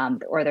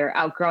 or they're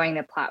outgrowing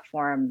the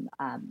platform.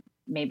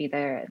 Maybe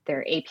their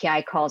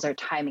API calls are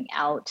timing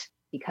out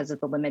because of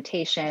the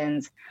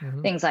limitations,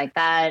 things like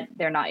that.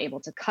 They're not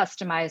able to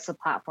customize the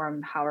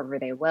platform however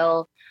they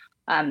will.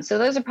 So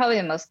those are probably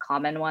the most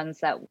common ones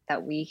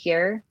that we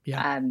hear.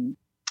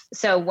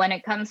 So when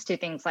it comes to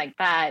things like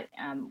that,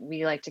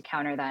 we like to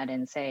counter that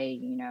and say,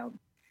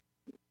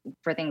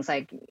 for things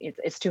like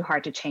it's too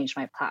hard to change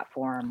my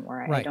platform,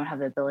 or I don't have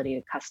the ability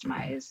to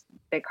customize.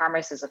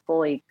 BigCommerce is a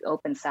fully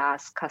open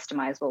SaaS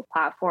customizable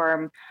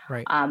platform,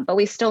 but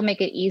we still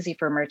make it easy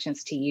for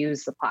merchants to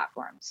use the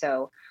platform.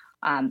 So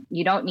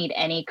you don't need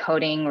any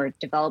coding or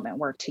development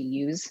work to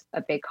use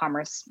a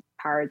BigCommerce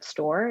powered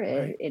store.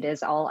 It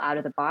is all out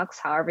of the box.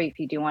 However, if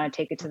you do want to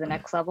take it to the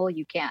next level,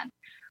 you can.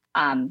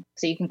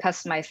 So you can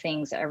customize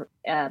things,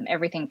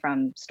 everything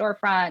from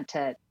storefront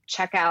to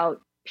checkout,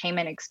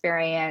 payment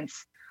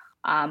experience,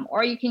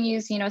 or you can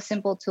use,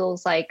 simple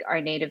tools like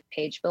our native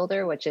page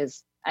builder, which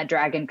is a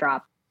drag and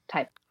drop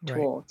type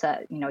tool to,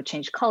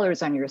 change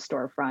colors on your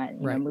storefront,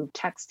 move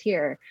text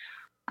here.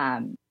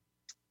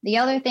 The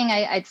other thing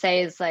I'd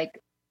say is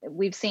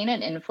we've seen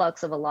an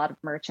influx of a lot of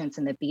merchants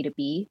in the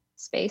B2B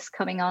space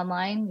coming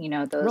online,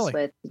 those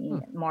with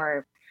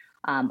more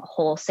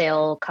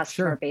wholesale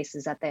customer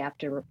bases that they have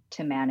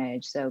to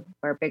manage. So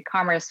where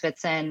BigCommerce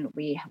fits in,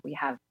 we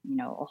have,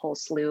 a whole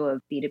slew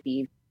of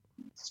B2B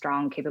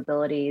strong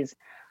capabilities,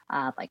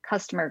 like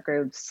customer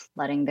groups,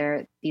 letting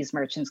these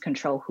merchants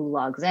control who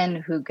logs in,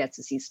 who gets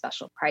to see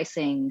special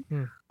pricing,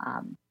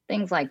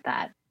 things like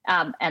that.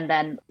 And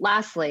then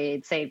lastly,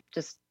 I'd say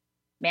just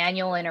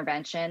manual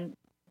intervention.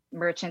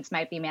 Merchants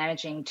might be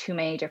managing too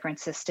many different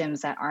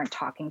systems that aren't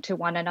talking to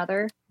one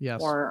another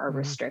or are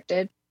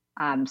restricted.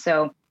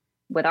 So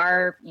with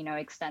our,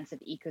 extensive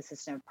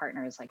ecosystem of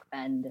partners like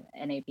Vend,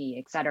 NAB,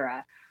 et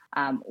cetera,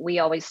 we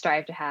always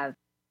strive to have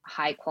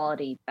high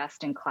quality,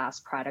 best in class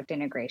product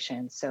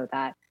integration so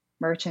that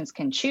merchants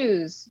can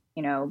choose,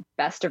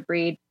 best of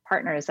breed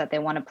partners that they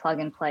want to plug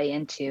and play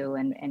into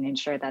and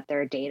ensure that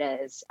their data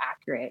is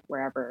accurate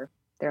wherever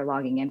they're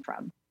logging in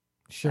from.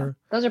 Sure.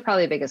 So those are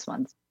probably the biggest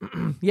ones.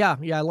 Yeah,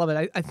 I love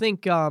it. I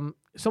think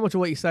so much of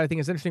what you said, I think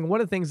is interesting.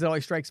 One of the things that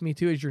always strikes me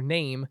too is your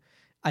name.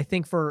 I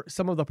think for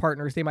some of the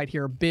partners, they might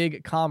hear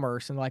big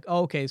commerce and like,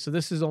 oh, okay, so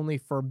this is only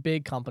for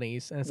big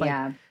companies. And it's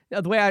like,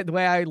 the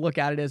way I look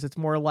at it is it's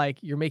more like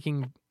you're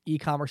making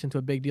e-commerce into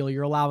a big deal.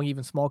 You're allowing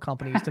even small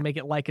companies to make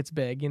it like it's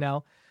big,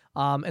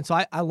 And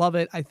so I love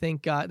it. I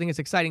think it's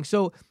exciting.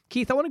 So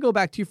Keith, I want to go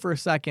back to you for a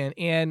second,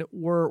 and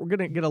we're going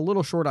to get a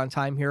little short on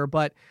time here,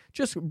 but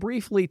just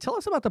briefly tell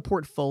us about the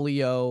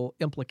portfolio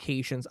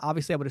implications.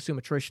 Obviously, I would assume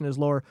attrition is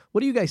lower.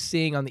 What are you guys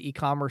seeing on the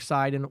e-commerce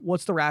side, and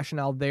what's the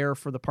rationale there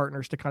for the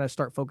partners to kind of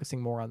start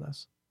focusing more on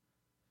this?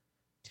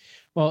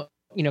 Well,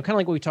 kind of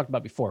like what we talked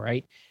about before,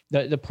 right?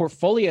 The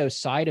portfolio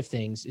side of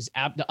things is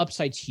the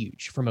upside's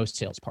huge for most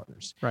sales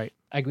partners. Right.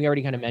 Like we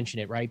already kind of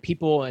mentioned it, right?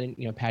 People,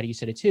 and Patty, you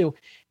said it too,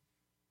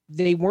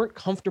 they weren't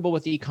comfortable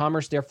with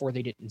e-commerce, therefore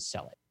they didn't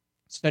sell it.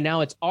 So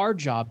now it's our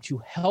job to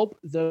help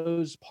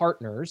those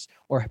partners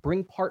or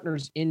bring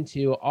partners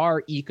into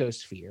our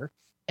ecosphere,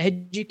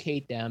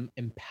 educate them,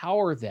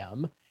 empower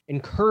them,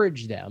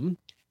 encourage them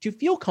to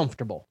feel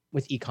comfortable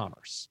with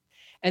e-commerce,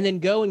 and then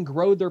go and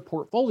grow their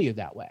portfolio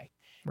that way.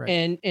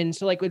 Right. And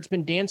so it's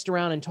been danced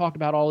around and talked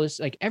about all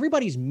this,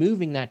 everybody's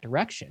moving that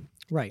direction.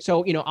 Right.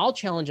 So, I'll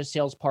challenge a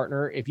sales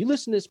partner. If you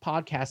listen to this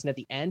podcast and at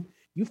the end,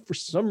 you for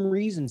some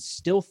reason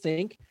still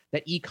think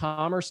that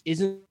e-commerce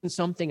isn't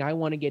something I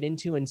want to get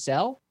into and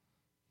sell,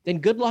 then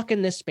good luck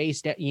in this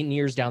space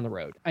years down the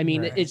road. I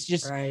mean, it's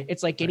just,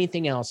 it's like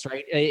anything else,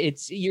 right?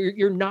 It's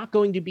you're not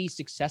going to be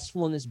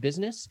successful in this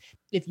business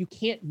if you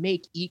can't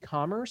make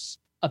e-commerce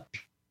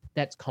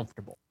that's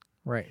comfortable.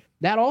 Right.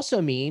 That also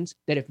means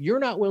that if you're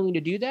not willing to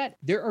do that,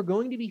 there are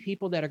going to be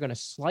people that are going to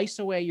slice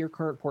away your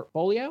current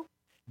portfolio.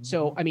 Mm-hmm.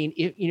 So, I mean,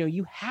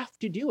 you have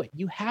to do it.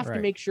 You have to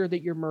make sure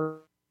that your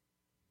merchants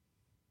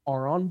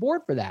are on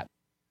board for that.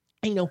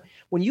 And,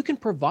 when you can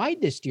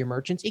provide this to your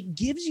merchants, it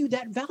gives you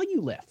that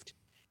value lift.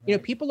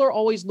 Right. People are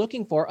always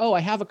looking for, I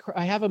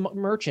have a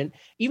merchant,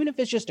 even if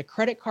it's just a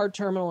credit card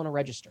terminal and a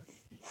register,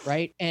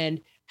 right? And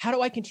how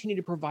do I continue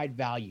to provide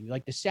value?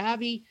 Like the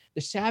savvy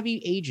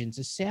agents,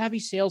 the savvy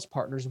sales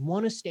partners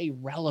want to stay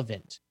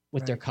relevant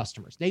with their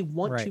customers. They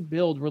want to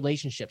build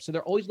relationships. So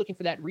they're always looking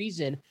for that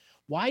reason.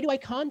 Why do I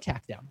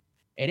contact them?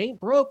 It ain't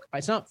broke.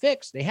 It's not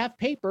fixed. They have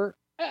paper.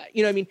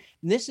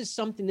 This is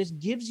something, this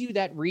gives you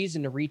that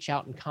reason to reach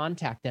out and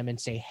contact them and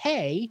say,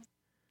 hey,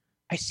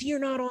 I see you're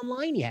not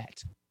online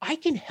yet. I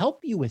can help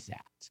you with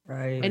that.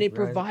 Right. And it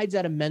provides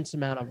that immense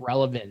amount of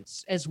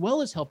relevance as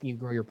well as helping you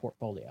grow your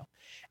portfolio.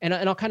 And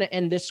I'll kind of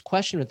end this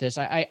question with this.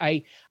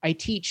 I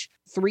teach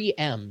 3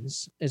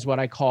 M's is what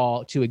I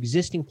call to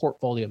existing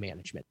portfolio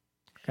management.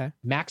 Okay.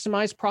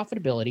 Maximize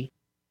profitability,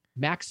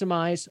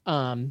 maximize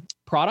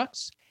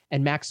products,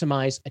 and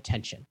maximize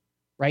attention.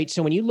 Right.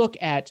 So when you look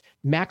at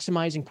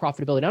maximizing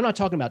profitability, I'm not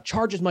talking about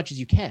charge as much as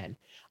you can.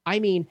 I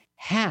mean,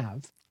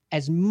 have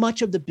as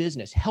much of the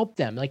business, help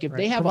them. Like if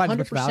they have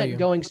 100%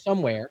 going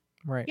somewhere,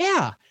 right?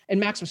 Yeah. And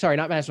not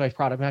maximize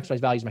product, maximize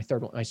value is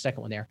my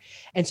second one there.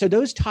 And so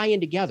those tie in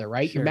together,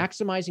 right? Sure. You're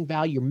maximizing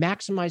value, you're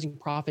maximizing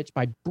profits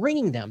by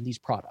bringing them these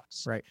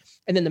products. Right.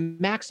 And then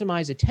the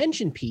maximize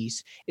attention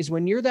piece is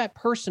when you're that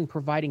person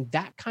providing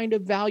that kind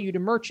of value to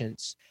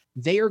merchants,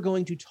 they are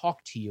going to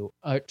talk to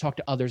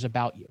others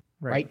about you,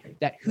 right?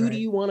 That who do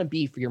you want to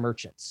be for your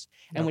merchants?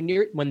 And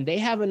when they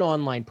have an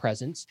online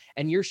presence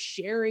and you're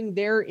sharing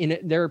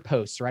their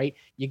posts, right?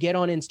 You get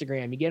on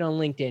Instagram, you get on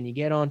LinkedIn, you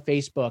get on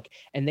Facebook,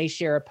 and they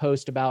share a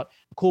post about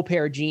a cool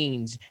pair of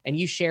jeans, and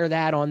you share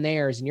that on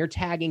theirs, and you're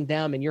tagging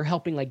them, and you're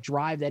helping like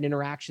drive that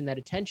interaction, that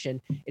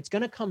attention. It's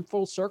going to come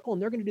full circle,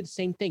 and they're going to do the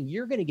same thing.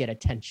 You're going to get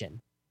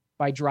attention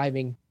by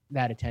driving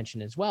that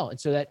attention as well. And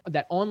so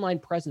that online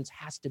presence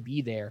has to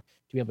be there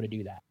to be able to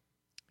do that.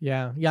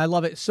 Yeah, I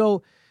love it.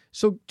 So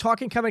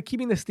talking, kind of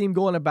keeping this theme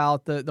going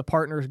about the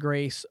partners,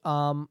 Grace,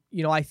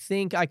 I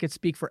think I could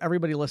speak for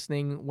everybody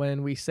listening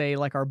when we say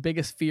like our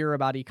biggest fear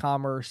about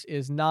e-commerce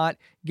is not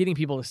getting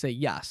people to say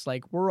yes.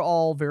 Like we're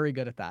all very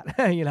good at that.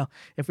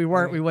 If we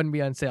weren't, we wouldn't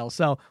be on sales.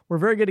 So we're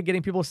very good at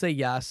getting people to say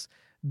yes.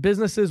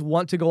 Businesses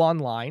want to go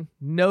online,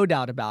 no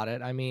doubt about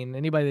it. I mean,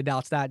 anybody that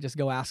doubts that, just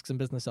go ask some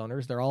business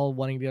owners. They're all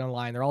wanting to get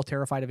online. They're all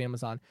terrified of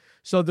Amazon.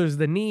 So there's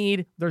the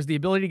need, there's the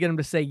ability to get them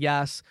to say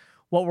yes.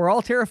 What we're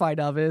all terrified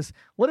of is,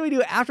 what do we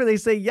do after they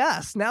say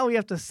yes? Now we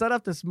have to set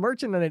up this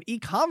merchant in an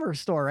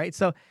e-commerce store, right?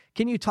 So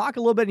can you talk a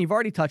little bit, and you've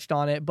already touched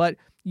on it, but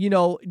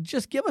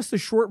just give us the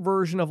short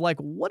version of like,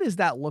 what does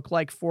that look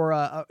like for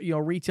a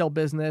retail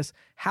business?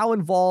 How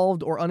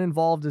involved or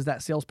uninvolved does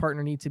that sales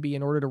partner need to be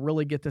in order to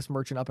really get this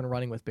merchant up and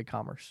running with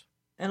BigCommerce?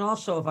 And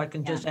also, if I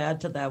can just add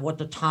to that, what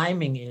the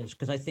timing is,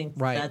 because I think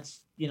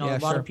that's, a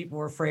lot of people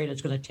are afraid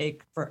it's going to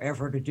take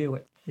forever to do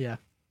it. Yeah.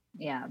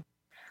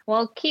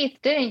 Well, Keith,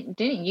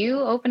 didn't you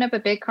open up a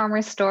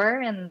BigCommerce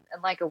store in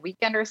like a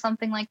weekend or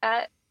something like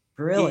that?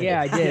 Really?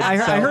 Yeah, I did.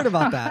 I heard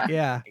about that.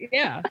 Yeah.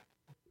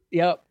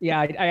 Yep. Yeah.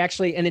 I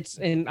actually,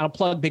 and I'll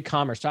plug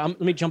BigCommerce. So let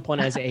me jump on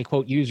as a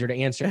quote user to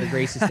answer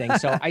Grace's thing.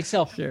 So I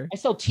sell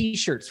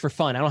t-shirts for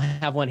fun. I don't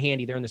have one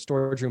handy. They're in the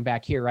storage room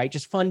back here, right?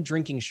 Just fun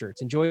drinking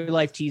shirts.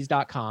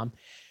 EnjoyLifeTees.com.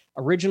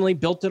 Originally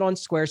built it on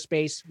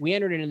Squarespace. We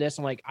entered into this.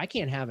 I'm like, I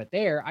can't have it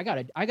there. I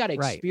gotta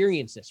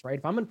experience this, right?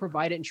 If I'm going to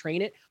provide it and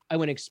train it, I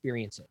want to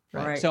experience it.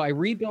 Right. So I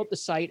rebuilt the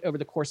site over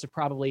the course of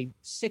probably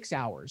 6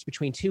 hours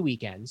between 2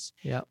 weekends.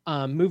 Yeah.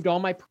 Moved all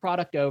my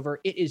product over.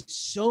 It is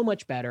so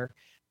much better.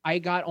 I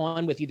got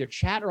on with either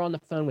chat or on the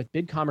phone with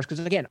BigCommerce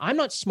because, again, I'm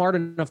not smart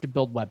enough to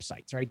build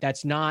websites, right?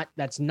 That's not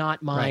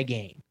my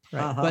game.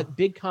 Right. But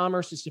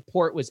BigCommerce's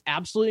support was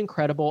absolutely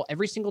incredible.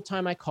 Every single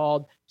time I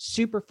called,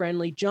 super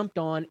friendly, jumped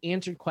on,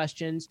 answered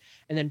questions,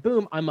 and then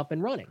boom, I'm up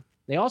and running.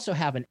 They also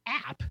have an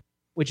app,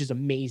 which is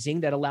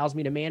amazing, that allows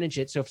me to manage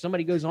it. So if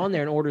somebody goes on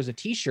there and orders a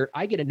t-shirt,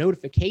 I get a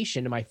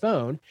notification to my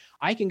phone.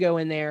 I can go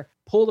in there,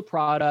 pull the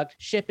product,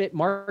 ship it,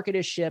 mark it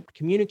as shipped,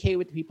 communicate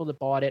with the people that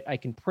bought it. I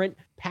can print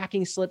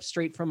packing slips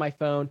straight from my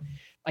phone.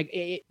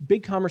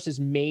 BigCommerce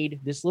has made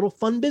this little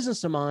fun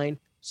business of mine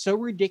so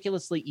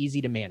ridiculously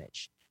easy to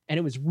manage. And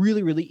it was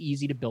really, really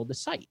easy to build the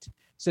site.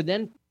 So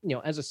then,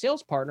 as a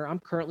sales partner, I'm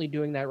currently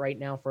doing that right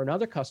now for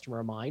another customer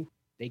of mine.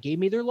 They gave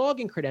me their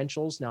login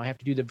credentials. Now I have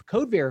to do the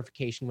code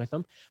verification with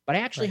them, but I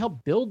actually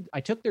helped build.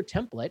 I took their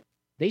template.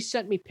 They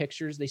sent me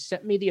pictures. They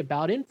sent me the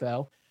about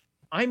info.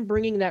 I'm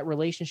bringing that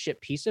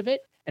relationship piece of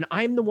it, and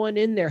I'm the one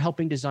in there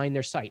helping design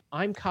their site.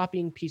 I'm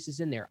copying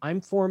pieces in there.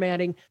 I'm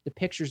formatting the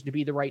pictures to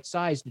be the right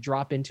size to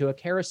drop into a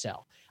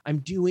carousel. I'm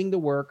doing the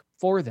work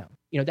for them.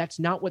 That's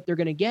not what they're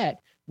going to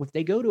get if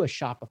they go to a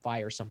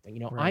Shopify or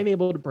something. I'm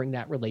able to bring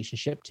that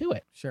relationship to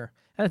it. Sure.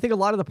 And I think a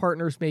lot of the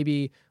partners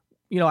maybe,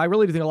 I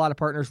really do think a lot of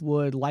partners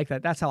would like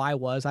that. That's how I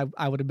was.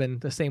 I would have been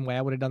the same way.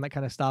 I would have done that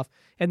kind of stuff.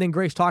 And then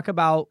Grace, talk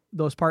about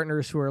those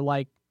partners who are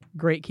like,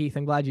 great, Keith,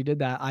 I'm glad you did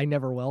that. I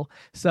never will.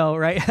 So,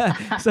 right.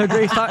 So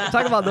Grace,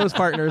 talk about those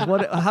partners.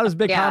 How does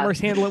BigCommerce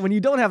handle it when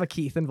you don't have a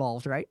Keith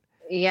involved, right?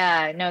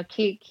 Yeah, no,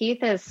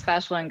 Keith is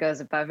special and goes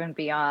above and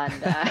beyond.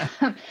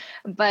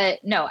 But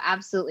no,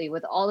 absolutely.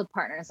 With all the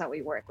partners that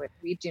we work with,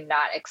 we do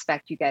not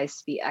expect you guys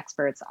to be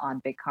experts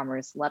on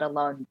BigCommerce, let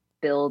alone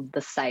build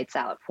the sites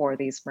out for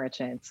these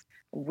merchants.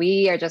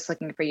 We are just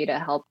looking for you to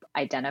help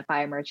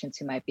identify merchants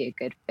who might be a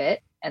good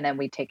fit, and then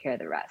we take care of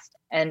the rest.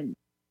 And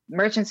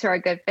merchants who are a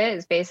good fit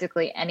is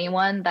basically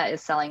anyone that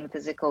is selling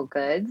physical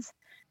goods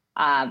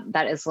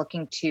that is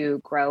looking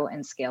to grow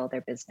and scale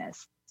their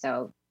business.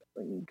 So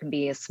you can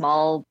be a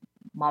small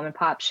mom and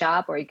pop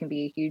shop, or you can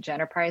be a huge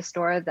enterprise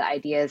store. The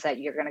idea is that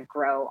you're going to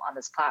grow on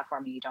this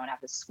platform and you don't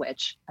have to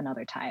switch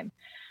another time.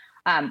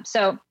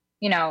 So,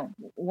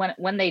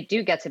 when they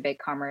do get to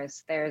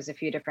BigCommerce, there's a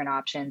few different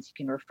options.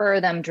 You can refer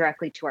them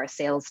directly to our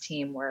sales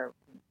team, where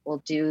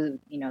we'll do,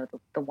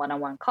 the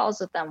one-on-one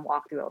calls with them,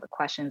 walk through all the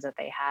questions that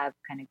they have,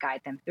 kind of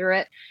guide them through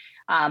it.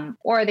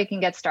 Or they can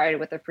get started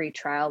with a free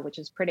trial, which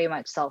is pretty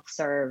much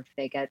self-serve.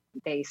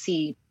 They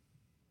see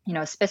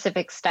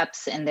specific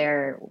steps in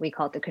we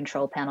call it the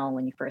control panel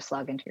when you first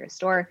log into your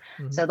store.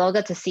 Mm-hmm. So they'll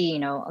get to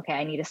see, okay,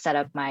 I need to set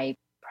up my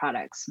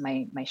products,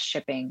 my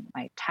shipping,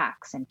 my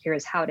tax, and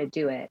here's how to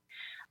do it.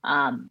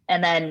 And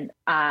then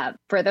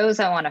for those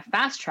that want to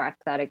fast track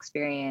that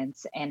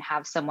experience and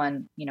have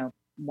someone,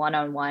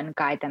 one-on-one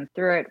guide them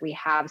through it, we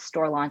have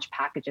store launch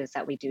packages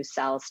that we do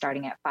sell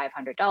starting at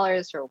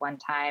 $500 for one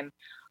time.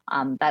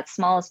 That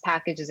smallest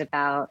package is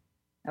about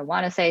I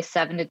want to say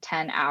 7 to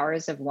 10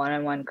 hours of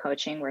one-on-one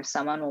coaching where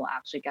someone will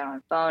actually get on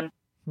the phone,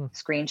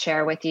 screen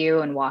share with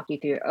you and walk you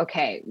through,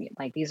 okay,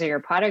 like these are your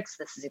products.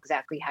 This is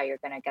exactly how you're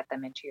going to get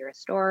them into your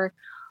store.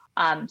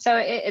 So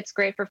it's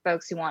great for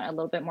folks who want a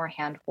little bit more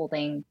hand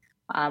holding.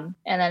 And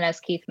then as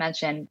Keith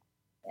mentioned,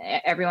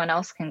 everyone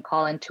else can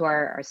call into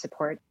our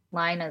support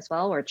line as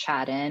well, or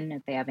chat in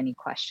if they have any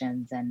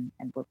questions, and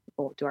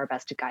we'll do our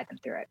best to guide them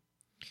through it.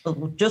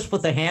 But just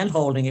with the hand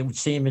holding, it would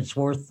seem it's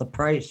worth the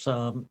price,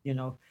 considering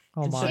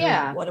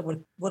Yeah. what it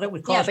would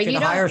cost but you you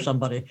to hire don't-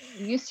 somebody.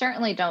 You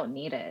certainly don't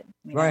need it.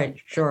 Right,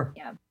 sure.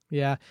 Yeah.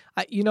 Yeah.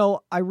 I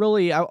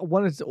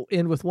wanted to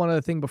end with one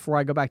other thing before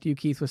I go back to you,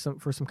 Keith,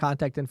 for some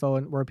contact info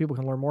and where people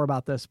can learn more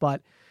about this.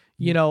 But,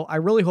 I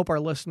really hope our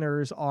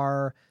listeners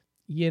are,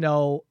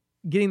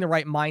 getting the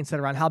right mindset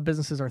around how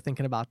businesses are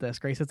thinking about this,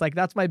 Grace. It's like,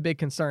 that's my big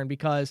concern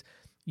because,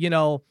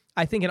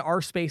 I think in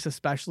our space,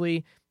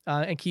 especially,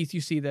 and Keith,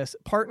 you see this,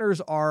 partners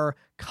are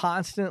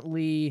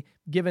constantly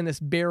given this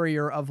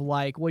barrier of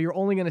like, well, you're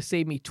only going to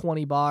save me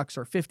 $20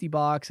 or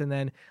 $50. And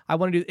then I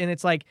want to do, and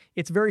it's like,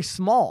 it's very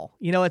small,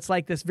 it's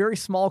like this very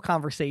small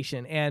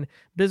conversation, and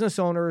business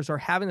owners are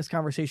having this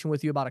conversation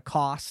with you about a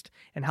cost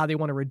and how they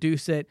want to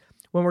reduce it.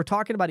 When we're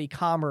talking about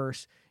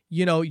e-commerce,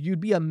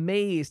 you'd be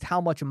amazed how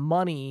much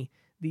money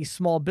these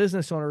small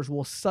business owners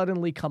will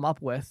suddenly come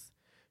up with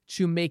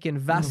to make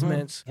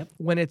investments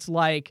when it's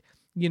like,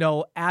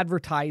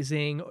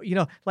 advertising,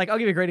 like I'll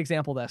give you a great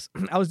example of this.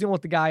 I was dealing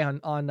with the guy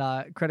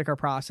on credit card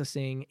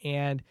processing,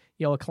 and,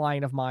 a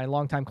client of mine,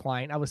 longtime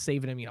client, I was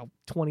saving him,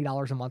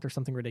 $20 a month or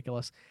something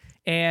ridiculous.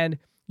 And,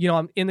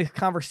 I'm in the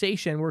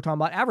conversation, we were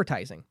talking about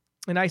advertising.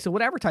 And I said,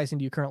 what advertising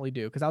do you currently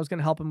do? Because I was going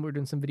to help him. We were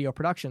doing some video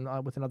production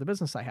with another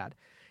business I had.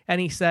 And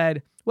he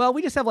said, well,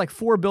 we just have like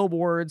 4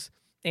 billboards.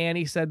 And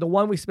he said, the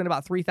one we spend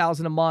about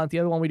 $3,000 a month. The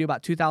other one we do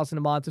about $2,000 a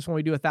month. This one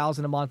we do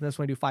 $1,000 a month. And this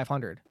one we do $500.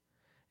 And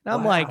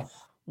I'm like,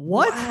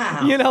 what?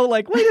 Wow.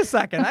 Like, wait a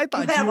second. I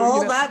thought You have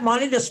all that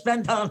money to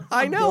spend on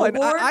I know. And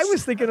billboards? I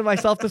was thinking to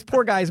myself, this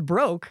poor guy's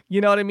broke.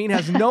 You know what I mean?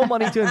 Has no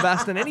money to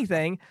invest in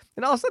anything.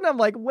 And all of a sudden I'm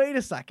like, wait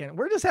a second.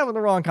 We're just having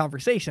the wrong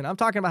conversation. I'm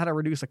talking about how to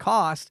reduce a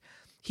cost.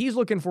 He's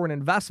looking for an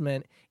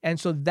investment. And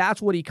so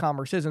that's what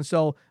e-commerce is. And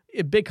so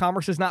big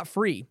commerce is not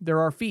free. There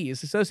are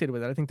fees associated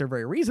with it. I think they're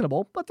very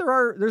reasonable, but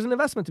there's an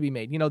investment to be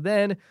made.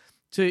 Then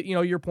to,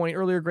 your point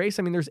earlier, Grace,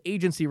 I mean, there's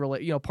agency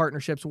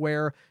partnerships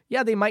where,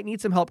 they might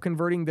need some help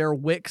converting their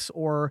Wix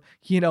or,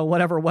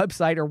 whatever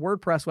website or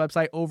WordPress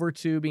website over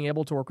to being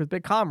able to work with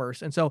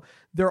BigCommerce. And so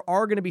there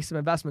are going to be some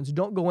investments.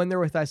 Don't go in there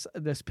with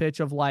this pitch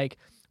of like,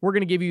 we're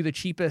going to give you the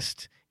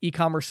cheapest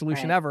e-commerce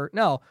solution ever.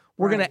 No,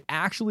 we're going to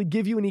actually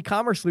give you an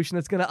e-commerce solution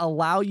that's going to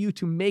allow you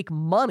to make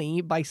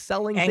money by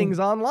selling things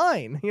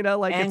online,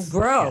 and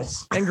grow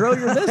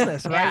your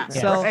business, right? Yeah.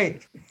 So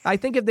I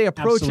think if they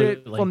approach it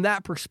Absolutely. from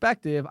that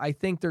perspective, I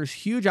think there's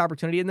huge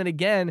opportunity. And then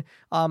again,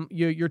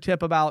 your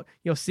tip about,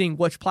 seeing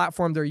which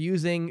platform they're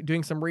using,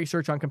 doing some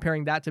research on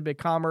comparing that to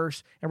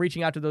BigCommerce and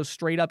reaching out to those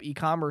straight up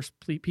e-commerce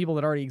people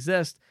that already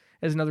exist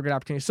is another good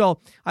opportunity. So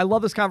I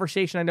love this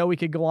conversation. I know we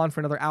could go on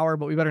for another hour,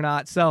 but we better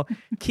not. So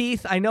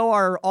Keith, I know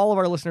all of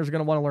our listeners are going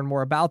to want to learn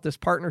more about this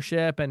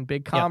partnership and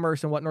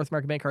BigCommerce and what North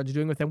American Bank Cards is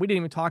doing with them. We didn't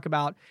even talk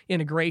about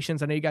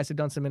integrations. I know you guys have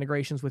done some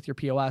integrations with your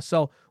POS.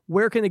 So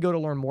where can they go to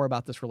learn more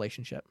about this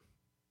relationship?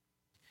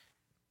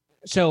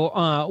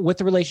 So with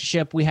the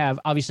relationship, we have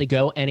obviously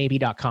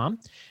gonab.com.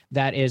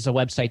 That is a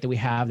website that we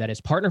have that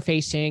is partner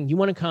facing. You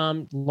want to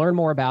come learn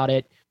more about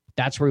it.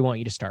 That's where we want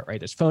you to start,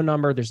 right? There's phone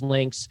number, there's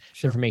links,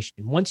 information.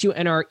 Once you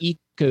enter our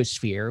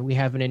ecosphere, we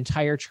have an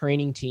entire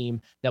training team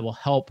that will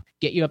help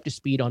get you up to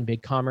speed on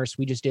BigCommerce.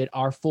 We just did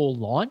our full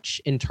launch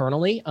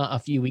internally a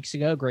few weeks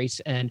ago. Grace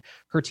and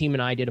her team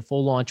and I did a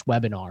full launch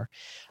webinar.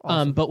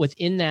 Awesome. But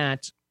within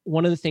that,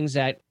 one of the things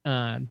that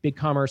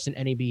BigCommerce and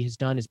NAB has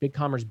done is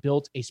BigCommerce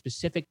built a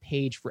specific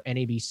page for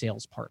NAB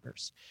sales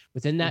partners.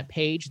 Within that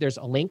page, there's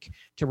a link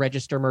to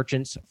register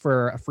merchants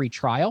for a free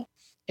trial.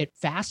 It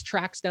fast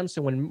tracks them.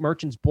 So when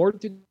merchants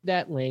board through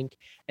that link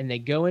and they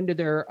go into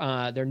their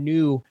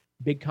new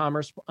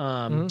BigCommerce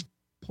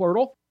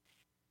portal,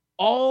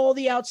 all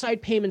the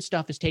outside payment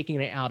stuff is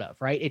taken it out of,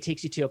 right? It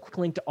takes you to a quick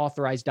link to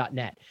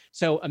authorize.net.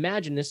 So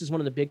imagine this is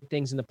one of the big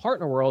things in the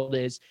partner world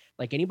is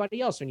like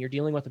anybody else, when you're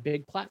dealing with a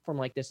big platform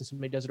like this and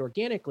somebody does it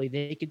organically,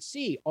 they could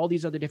see all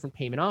these other different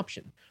payment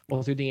options.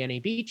 Well, through the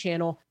NAB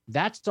channel,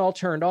 that's all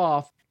turned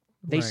off.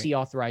 They see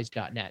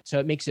authorize.net. So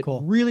it makes it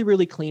really,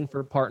 really clean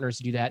for partners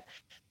to do that.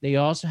 They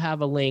also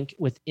have a link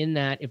within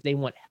that if they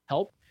want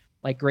help,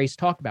 like Grace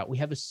talked about. We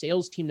have a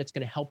sales team that's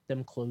going to help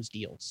them close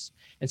deals.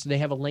 And so they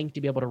have a link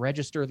to be able to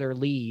register their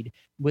lead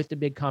with the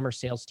BigCommerce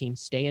sales team,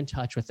 stay in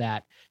touch with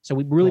that. So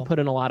we really put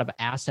in a lot of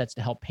assets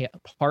to help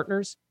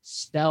partners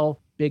sell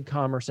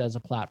BigCommerce as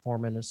a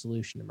platform and a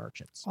solution to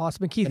merchants.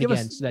 Awesome. And Keith, and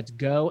again, so that's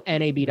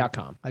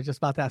gonab.com. I was just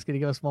about to ask you to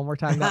give us one more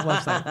time that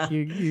website.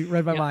 You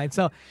read my mind.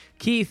 So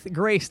Keith,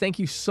 Grace, thank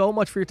you so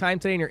much for your time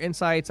today and your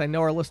insights. I know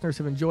our listeners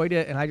have enjoyed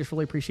it, and I just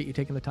really appreciate you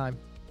taking the time.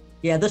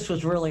 Yeah, this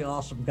was really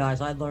awesome,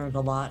 guys. I learned a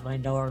lot, and I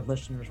know our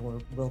listeners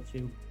will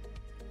too.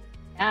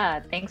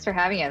 Yeah, thanks for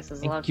having us. It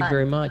was a lot of fun. Thank you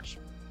very much.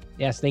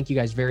 Yes, thank you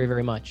guys very,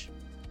 very much.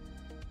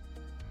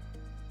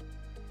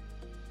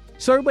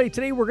 So everybody,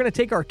 today we're going to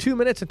take our 2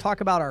 minutes and talk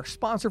about our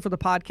sponsor for the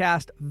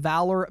podcast,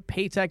 Valor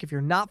Paytech. If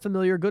you're not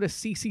familiar, go to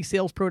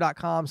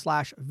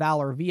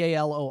ccsalespro.com/Valor,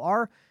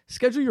 VALOR.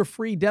 Schedule your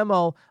free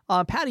demo.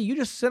 Patty, you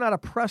just sent out a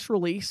press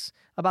release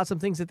about some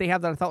things that they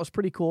have that I thought was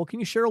pretty cool.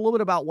 Can you share a little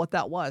bit about what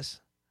that was?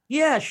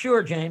 Yeah,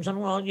 sure, James. And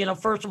well,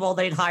 first of all,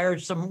 they'd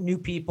hired some new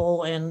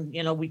people, and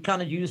we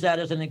kind of use that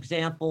as an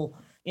example,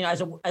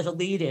 as a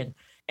lead-in.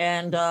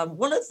 And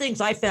one of the things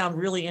I found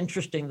really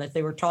interesting that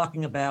they were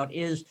talking about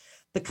is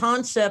the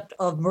concept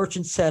of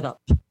merchant setup.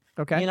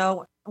 Okay.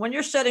 When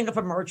you're setting up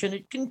a merchant,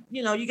 it can,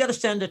 you got to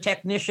send a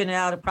technician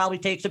out. It probably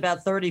takes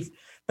about 30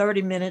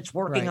 minutes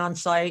working on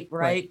site,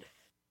 right?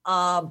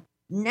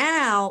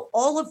 Now,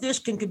 all of this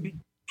can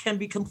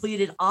be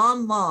completed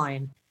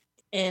online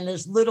in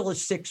as little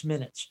as 6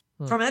 minutes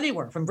from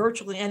anywhere, from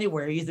virtually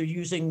anywhere, either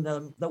using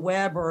the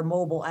web or a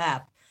mobile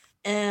app.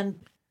 And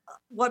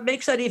what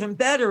makes that even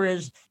better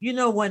is,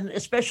 when,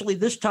 especially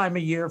this time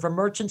of year, if a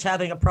merchant's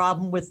having a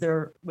problem with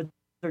their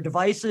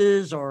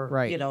devices or,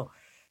 right?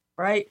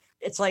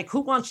 It's like,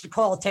 who wants to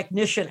call a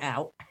technician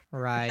out?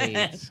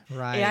 Right.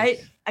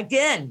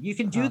 Again, you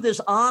can do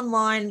this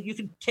online. You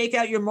can take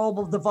out your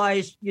mobile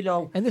device,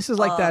 And this is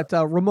like that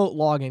remote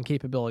login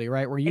capability,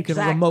 right? Where you can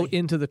remote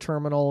into the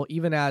terminal,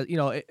 even as,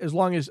 as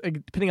long as,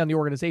 depending on the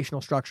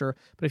organizational structure,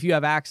 but if you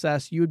have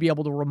access, you would be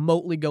able to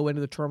remotely go into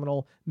the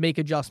terminal, make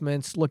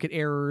adjustments, look at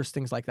errors,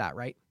 things like that,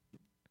 right?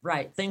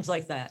 Right. Things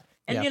like that.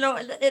 And,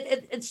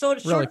 it's sort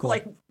of really cool.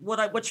 like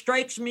what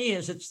strikes me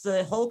is it's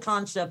the whole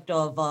concept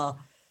of,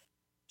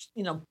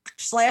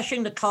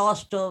 slashing the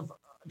cost to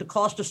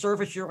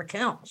service your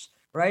accounts,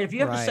 right? If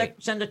you have to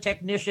send a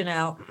technician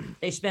out,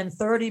 they spend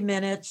 30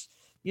 minutes,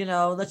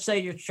 let's say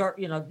you're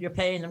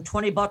paying them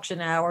 $20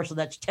 an hour. So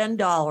that's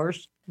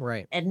 $10.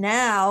 Right. And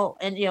now,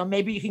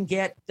 maybe you can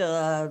get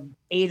 8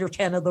 or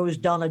 10 of those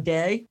done a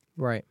day.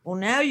 Right. Well,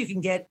 now you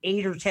can get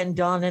 8 or 10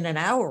 done in an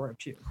hour or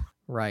two.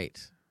 Right.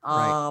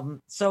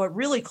 So it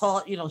really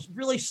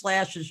really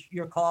slashes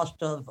your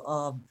cost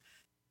of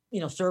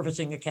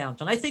servicing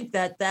accounts. And I think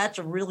that's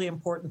a really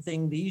important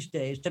thing these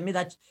days. To me,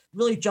 that's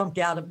really jumped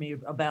out at me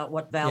about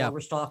what Valor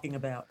was talking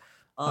about.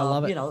 I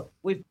love it.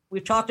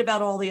 We've talked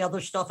about all the other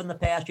stuff in the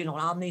past,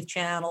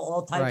 omni-channel,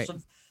 all types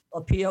of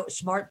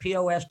smart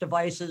POS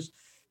devices,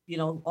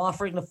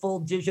 offering the full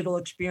digital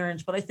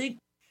experience. But I think,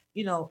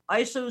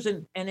 ISOs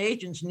and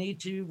agents need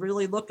to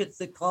really look at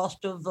the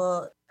cost of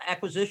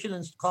acquisition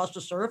and cost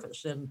of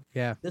service. And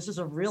this is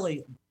a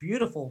really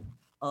beautiful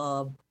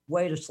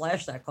way to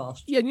slash that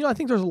cost. Yeah, I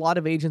think there's a lot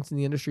of agents in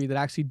the industry that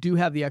actually do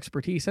have the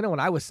expertise. I know when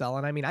I was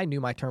selling, I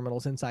knew my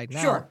terminals inside and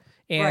out. Sure.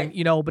 And,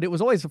 but it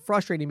was always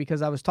frustrating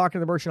because I was talking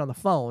to the merchant on the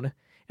phone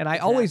and I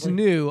always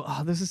knew,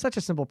 this is such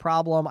a simple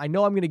problem. I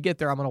know I'm going to get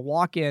there. I'm going to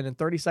walk in and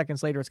 30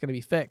 seconds later, it's going to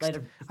be fixed.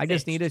 I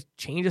just need to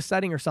change a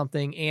setting or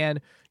something.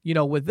 And,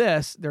 with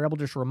this, they're able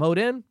to just remote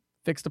in,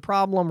 fix the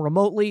problem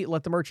remotely,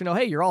 let the merchant know,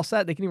 hey, you're all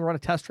set. They can even run a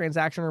test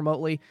transaction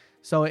remotely.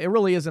 So it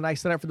really is a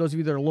nice setup for those of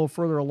you that are a little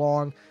further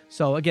along.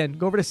 So again,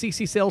 go over to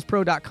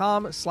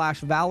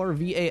ccsalespro.com/Valor,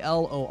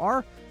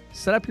 VALOR,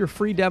 set up your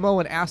free demo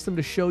and ask them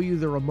to show you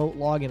the remote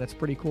login. It's a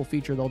pretty cool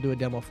feature. They'll do a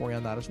demo for you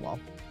on that as well.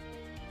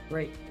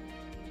 Great.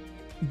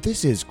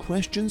 This is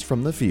Questions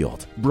from the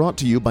Field, brought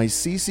to you by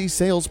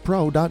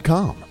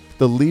ccsalespro.com,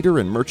 the leader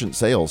in merchant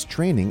sales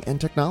training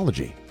and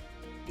technology.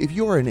 If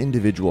you are an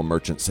individual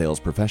merchant sales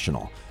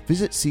professional,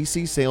 visit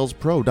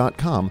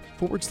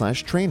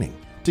ccsalespro.com/training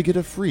to get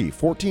a free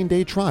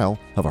 14-day trial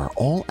of our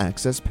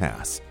all-access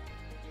pass.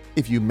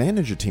 If you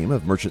manage a team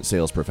of merchant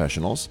sales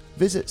professionals,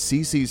 visit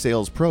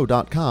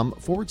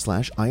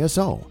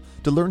ccsalespro.com/ISO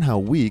to learn how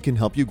we can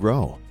help you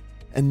grow.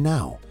 And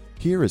now,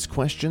 here is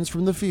Questions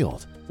from the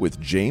Field with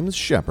James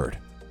Shepard.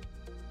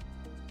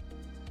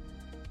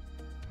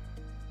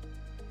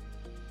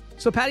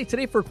 So, Patty,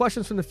 today for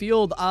Questions from the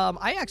Field,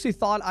 I actually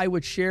thought I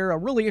would share a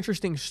really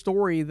interesting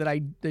story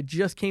that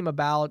just came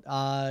about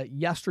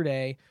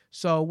yesterday.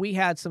 So we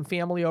had some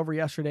family over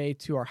yesterday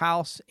to our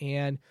house,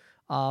 and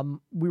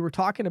we were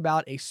talking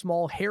about a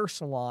small hair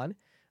salon.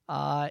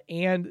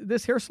 And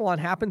this hair salon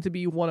happened to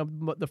be one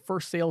of the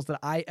first sales that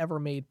I ever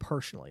made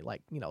personally,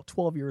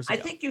 12 years ago. I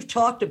think you've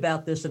talked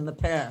about this in the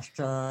past.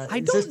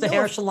 Is this the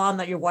hair salon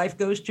that your wife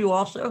goes to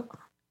also?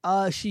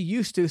 She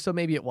used to, so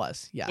maybe it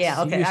was. Yes.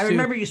 Yeah. Okay. I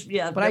remember you.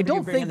 Yeah. But I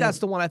don't think that's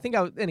the one. I think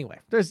anyway,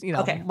 there's,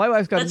 okay. My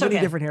wife's got many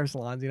different hair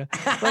salons,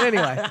 But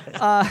anyway,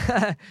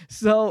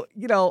 so,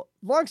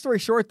 long story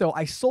short though,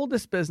 I sold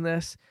this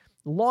business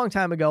a long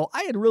time ago.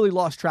 I had really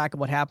lost track of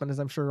what happened. As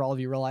I'm sure all of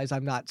you realize,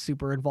 I'm not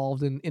super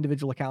involved in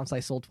individual accounts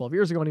I sold 12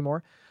 years ago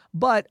anymore.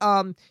 But,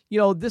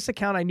 this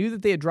account, I knew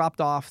that they had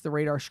dropped off the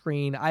radar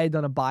screen. I had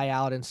done a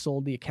buyout and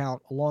sold the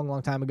account a long,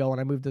 long time ago when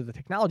I moved to the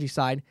technology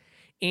side.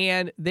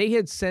 And they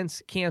had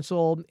since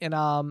canceled, and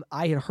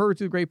I had heard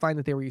through the grapevine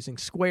that they were using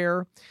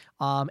Square.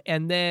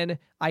 And then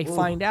I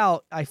find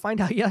out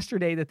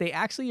yesterday that they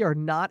actually are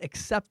not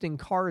accepting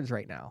cards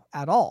right now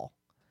at all.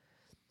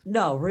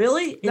 No,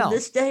 really? In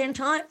this day and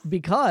time?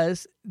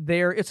 Because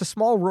it's a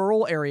small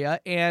rural area,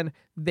 and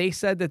they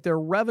said that their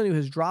revenue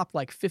has dropped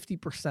like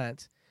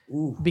 50%.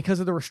 Ooh. Because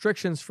of the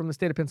restrictions from the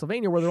state of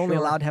Pennsylvania, where they're only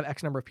allowed to have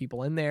X number of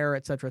people in there,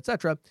 et cetera, et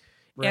cetera.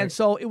 Right. And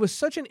so it was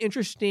such an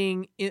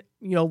interesting,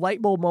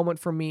 light bulb moment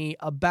for me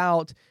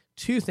about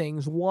two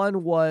things.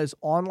 One was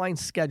online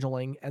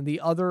scheduling, and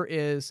the other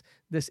is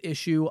this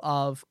issue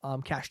of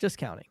cash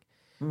discounting.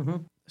 Mm-hmm.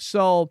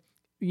 So,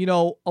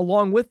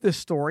 along with this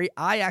story,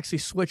 I actually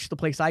switched the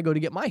place I go to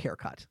get my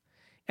haircut.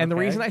 And the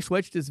reason I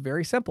switched is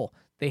very simple.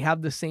 They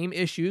have the same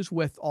issues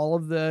with all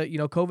of the,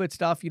 COVID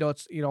stuff.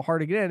 It's,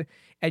 hard to get in,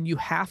 and you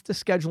have to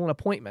schedule an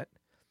appointment,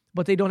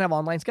 but they don't have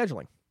online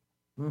scheduling.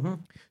 Mm-hmm.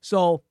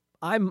 So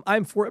I'm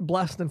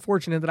blessed and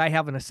fortunate that I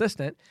have an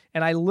assistant,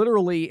 and I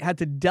literally had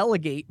to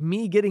delegate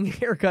me getting a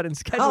haircut and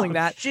scheduling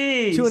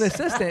to an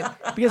assistant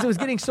because it was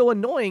getting so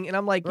annoying. And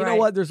I'm like, you know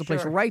what? There's a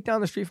place right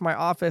down the street from my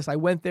office. I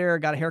went there,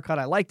 got a haircut.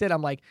 I liked it.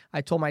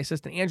 I told my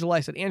assistant, Angela,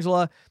 I said,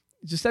 Angela,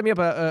 just set me up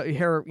a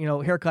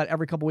haircut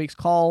every couple weeks,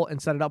 call and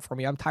set it up for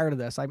me. I'm tired of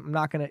this. I'm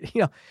not going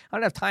to, I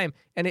don't have time.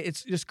 And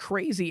it's just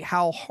crazy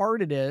how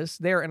hard it is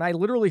there. And I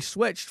literally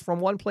switched from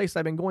one place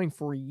I've been going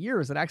for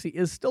years that actually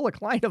is still a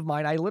client of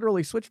mine. I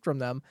literally switched from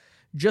them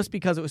just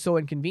because it was so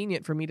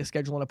inconvenient for me to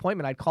schedule an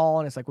appointment. I'd call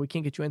and it's like, we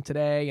can't get you in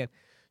today. And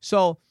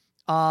so,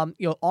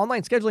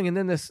 online scheduling, and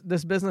then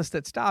this business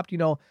that stopped,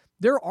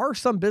 there are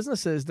some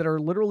businesses that are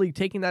literally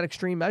taking that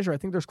extreme measure. I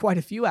think there's quite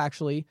a few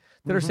actually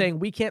that are saying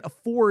we can't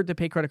afford to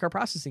pay credit card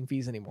processing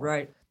fees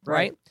anymore.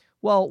 Right.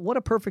 Well, what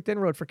a perfect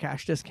inroad for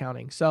cash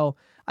discounting. So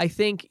I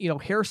think,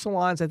 hair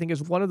salons, I think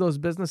is one of those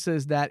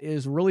businesses that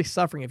is really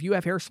suffering. If you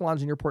have hair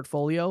salons in your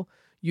portfolio,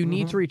 you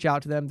need to reach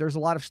out to them. There's a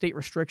lot of state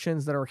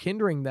restrictions that are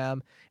hindering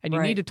them, and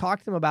you need to talk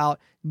to them about,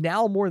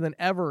 now more than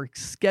ever,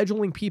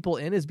 scheduling people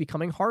in is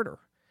becoming harder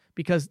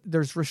because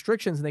there's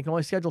restrictions and they can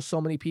only schedule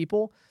so many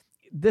people.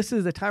 This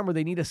is the time where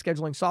they need a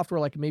scheduling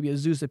software like maybe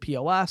Azusa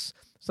POS,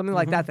 something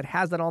like that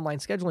has that online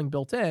scheduling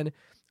built in.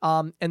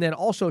 And then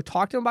also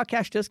talk to them about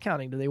cash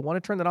discounting. Do they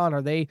want to turn that on?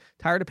 Are they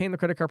tired of paying the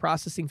credit card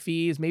processing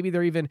fees? Maybe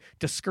they're even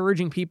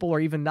discouraging people or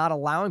even not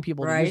allowing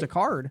people to use a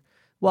card.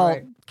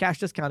 Well, cash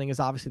discounting is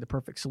obviously the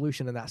perfect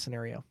solution in that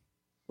scenario.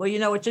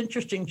 Well, it's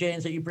interesting,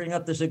 James, that you bring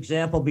up this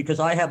example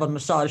because I have a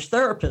massage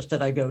therapist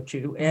that I go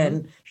to,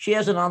 and she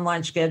has an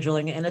online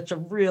scheduling, and it's a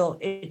real,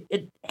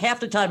 it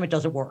half the time it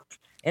doesn't work,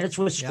 and it's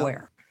with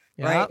Square,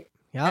 right?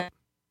 Yeah.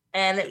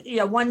 And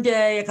one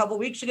day, a couple of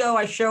weeks ago,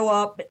 I show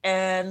up,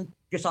 and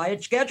because I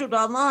had scheduled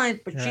online,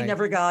 but she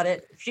never got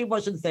it. She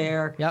wasn't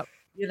there. Yep.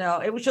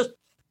 It was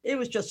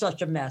just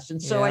such a mess.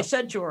 And so I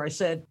said to her, I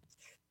said,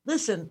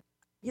 listen,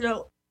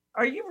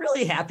 are you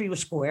really happy with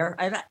Square?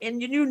 And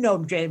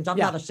James, I'm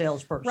not a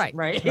salesperson,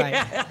 right?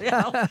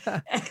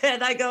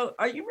 And I go,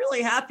 are you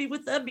really happy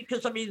with them?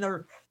 Because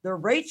their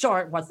rates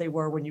aren't what they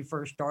were when you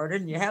first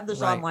started, and you have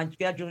this online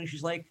scheduling.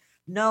 She's like,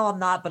 no, I'm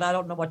not, but I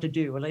don't know what to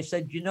do. And I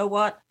said, you know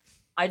what?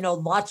 I know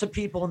lots of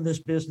people in this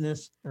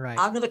business. Right.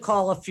 I'm going to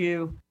call a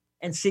few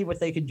and see what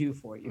they can do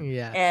for you.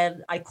 Yeah.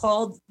 And I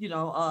called,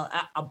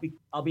 I'll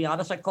be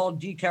honest, I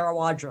called Dee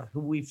Karawadra, who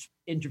we've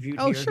interviewed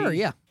here. Oh, sure.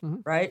 Yeah. Mm-hmm.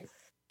 Right.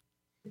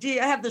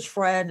 Dee, I have this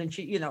friend, and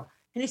she, and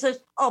he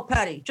says, oh,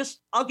 Patty,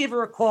 I'll give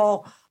her a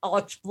call. I'll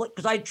explain,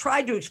 because I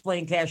tried to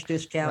explain cash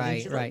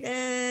discounting. She's like,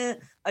 I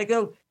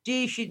go,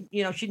 Dee, she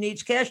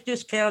needs cash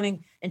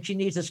discounting and she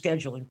needs a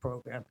scheduling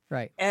program.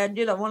 Right. And,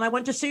 when I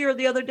went to see her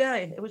the other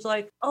day, it was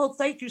like, oh,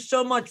 thank you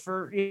so much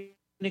for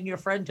sending your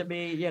friend to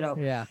me,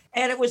 Yeah.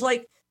 And it was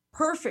like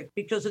perfect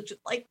because it's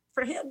like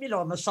for him,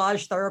 a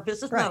massage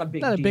therapist, it's not a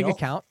big deal. Not a big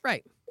account.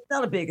 Right.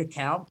 Not a big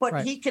account,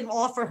 but he can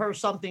offer her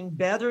something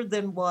better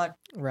than what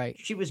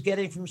she was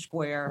getting from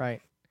Square,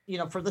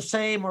 for the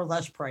same or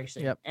less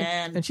pricing. Yep.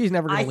 And she's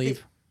never going to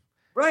leave.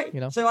 Right.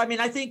 So,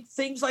 I think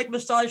things like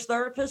massage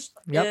therapists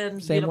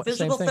and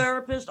physical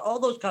therapists, all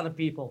those kind of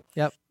people,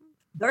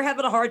 they're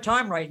having a hard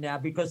time right now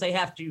because they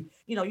have to,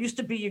 used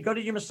to be you go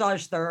to your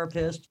massage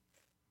therapist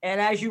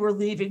and as you were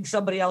leaving,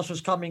 somebody else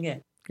was coming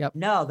in. Yep.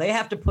 No, they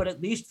have to put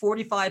at least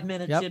 45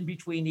 minutes in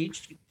between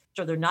each.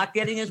 So they're not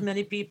getting as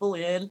many people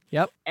in.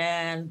 Yep.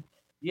 And,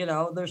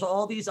 there's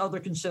all these other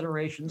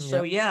considerations.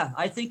 So,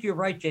 I think you're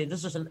right, James.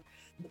 This is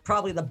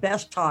probably the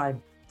best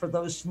time for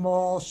those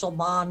small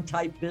salon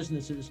type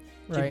businesses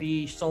to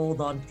be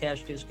sold on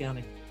cash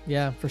discounting.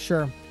 Yeah, for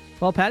sure.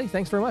 Well, Patty,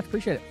 thanks very much.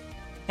 Appreciate it.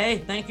 Hey,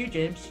 thank you,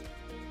 James.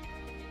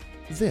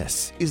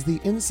 This is the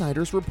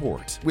Insider's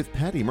Report with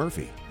Patty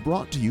Murphy,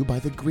 brought to you by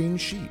The Green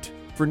Sheet.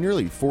 For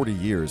nearly 40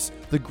 years,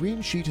 The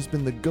Green Sheet has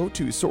been the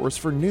go-to source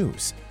for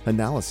news,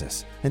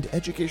 analysis, and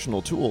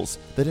educational tools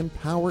that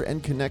empower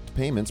and connect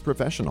payments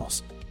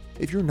professionals.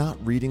 If you're not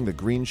reading The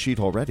Green Sheet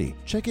already,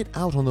 check it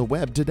out on the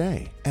web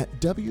today at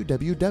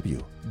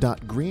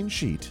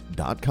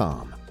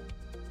www.greensheet.com.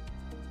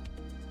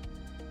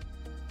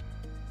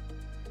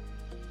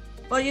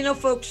 Well,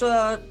 folks,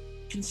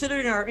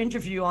 considering our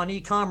interview on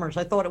e-commerce,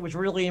 I thought it was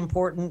really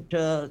important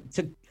to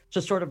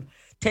sort of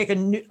take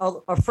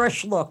a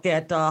fresh look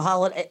at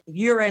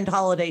year-end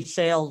holiday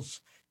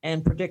sales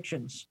and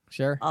predictions.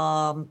 Sure.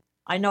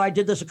 I know I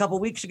did this a couple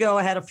of weeks ago.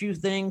 I had a few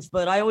things,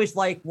 but I always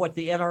like what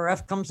the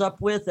NRF comes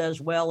up with, as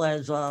well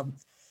as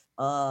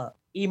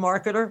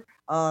eMarketer.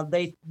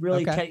 They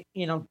really take,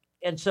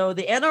 and so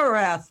the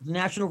NRF, the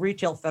National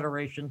Retail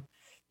Federation,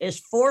 is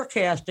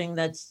forecasting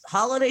that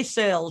holiday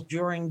sales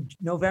during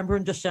November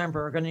and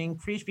December are going to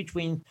increase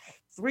between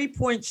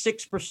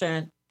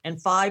 3.6% and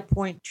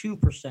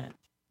 5.2%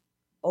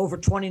 over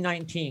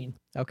 2019.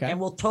 Okay. And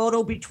will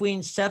total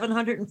between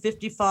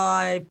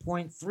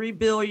 755.3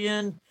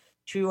 billion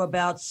to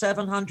about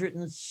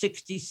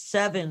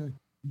 767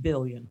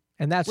 billion.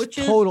 And that's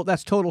total.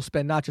 That's total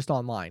spend, not just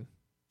online.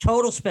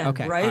 Total spend,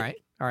 okay. Right?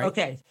 All right.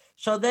 Okay.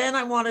 So then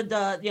I wanted,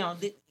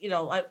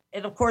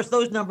 and of course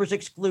those numbers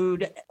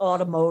exclude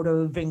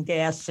automotive and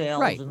gas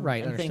sales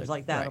and things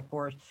like that, of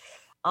course.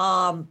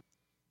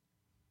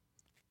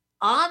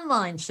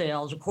 Online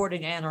sales,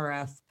 according to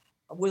NRF,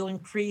 will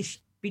increase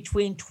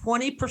between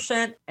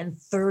 20% and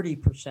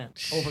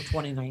 30% over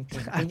 2019.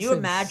 Can you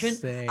imagine?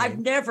 Insane. I've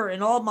never,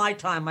 in all my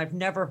time, I've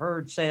never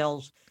heard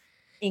sales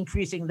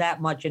increasing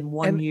that much in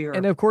one year.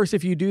 And of course,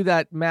 if you do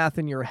that math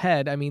in your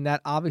head, I mean,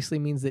 that obviously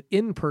means that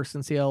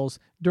in-person sales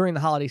during the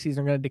holiday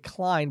season are going to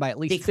decline by at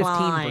least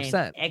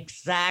 15%.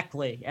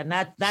 Exactly. And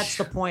that's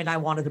the point I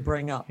wanted to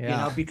bring up,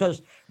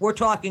 because we're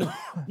talking,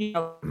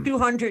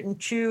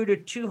 202 to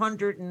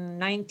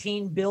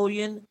 219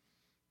 billion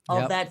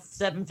of that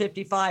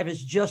 755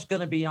 is just going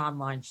to be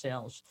online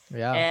sales.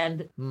 Yeah.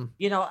 And,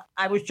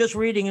 I was just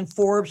reading in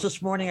Forbes this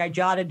morning, I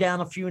jotted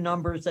down a few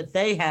numbers that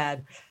they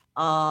had,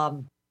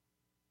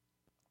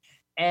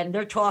 and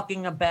they're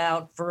talking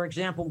about, for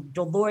example,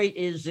 Deloitte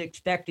is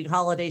expecting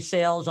holiday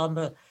sales on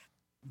the,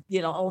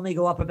 only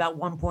go up about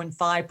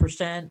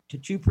 1.5% to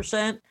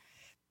 2%.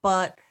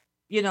 But,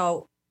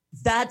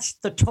 that's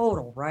the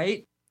total,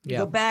 right? Yeah.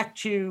 Go back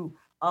to,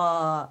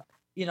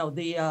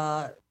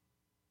 the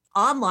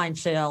online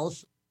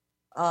sales,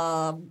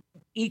 eMarketer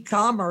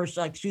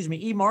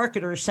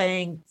is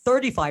saying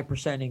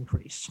 35%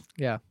 increase.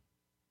 Yeah.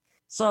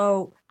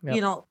 So,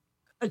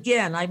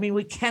 again, I mean,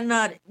 we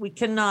cannot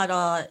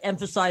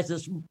emphasize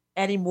this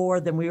any more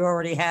than we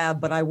already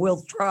have, but I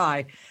will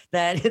try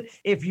that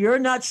if you're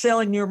not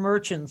selling your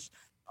merchants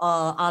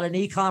on an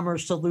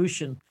e-commerce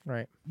solution,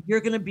 right, you're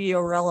going to be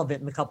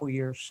irrelevant in a couple of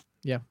years.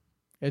 Yeah,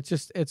 it's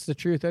the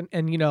truth. And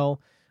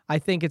I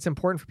think it's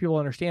important for people to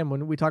understand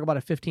when we talk about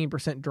a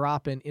 15%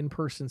 drop in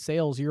in-person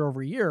sales year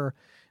over year,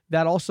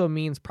 that also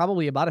means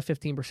probably about a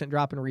 15%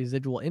 drop in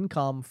residual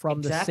income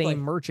from the same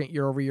merchant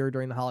year over year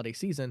during the holiday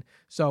season.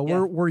 So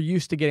we're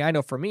used to getting, I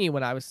know for me,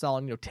 when I was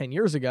selling, 10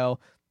 years ago,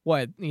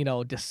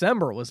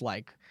 December was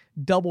like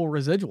double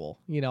residual,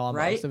 on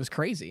those. It was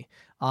crazy.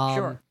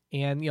 Sure.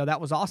 And,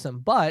 that was awesome.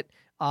 But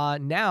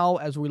now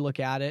as we look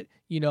at it,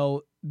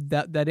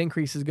 that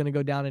increase is going to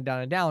go down and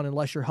down and down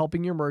unless you're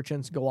helping your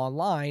merchants go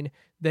online.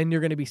 Then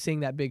you're going to be seeing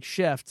that big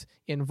shift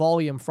in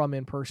volume from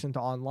in-person to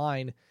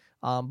online.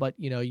 But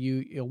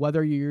you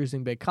whether you're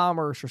using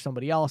BigCommerce or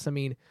somebody else, I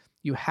mean,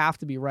 you have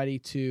to be ready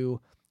to,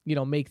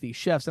 make these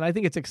shifts. And I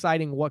think it's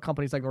exciting what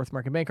companies like North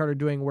American Bankcard are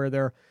doing, where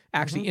they're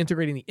actually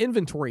integrating the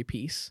inventory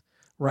piece,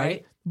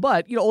 right?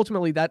 But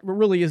ultimately that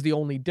really is the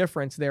only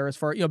difference there. As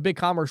far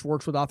BigCommerce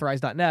works with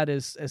Authorize.net,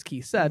 as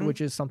Keith said,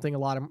 which is something a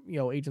lot of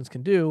agents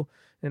can do,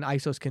 and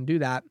ISOs can do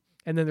that.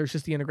 And then there's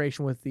just the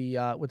integration with the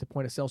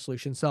point of sale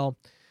solution. So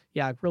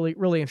yeah, really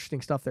really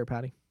interesting stuff there,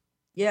 Patty.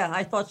 Yeah,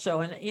 I thought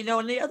so. And,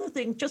 and the other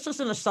thing, just as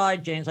an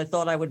aside, James, I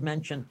thought I would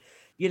mention,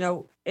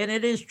 and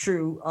it is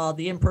true,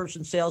 the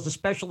in-person sales,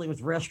 especially with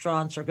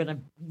restaurants, are going to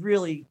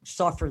really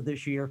suffer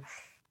this year,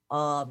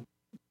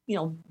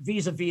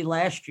 vis-a-vis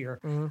last year.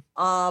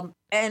 Mm-hmm.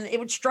 And it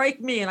would strike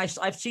me, and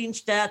I've seen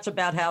stats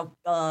about how,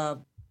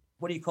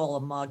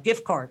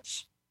 gift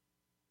cards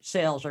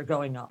sales are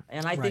going up.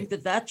 And I think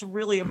that's a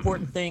really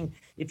important thing.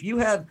 If you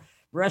have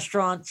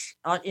restaurants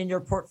in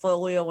your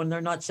portfolio and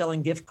they're not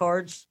selling gift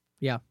cards.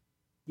 Yeah.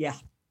 Yeah.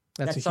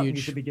 That's something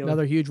you should be doing.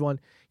 Another huge one.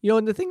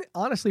 And the thing,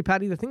 honestly,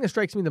 Patty, the thing that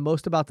strikes me the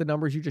most about the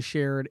numbers you just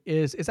shared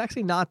is it's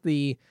actually not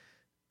the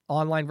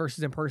online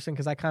versus in person,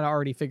 because I kind of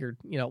already figured,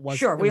 it was.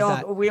 Sure, we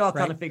all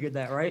kind of figured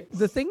that, right?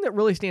 The thing that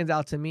really stands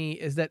out to me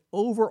is that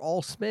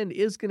overall spend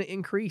is going to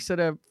increase at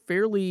a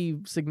fairly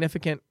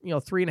significant,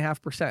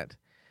 3.5%.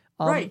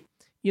 Right.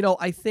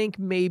 I think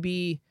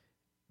maybe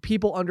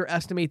people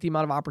underestimate the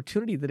amount of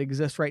opportunity that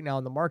exists right now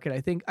in the market.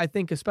 I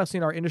think especially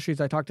in our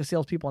industries, I talk to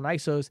salespeople and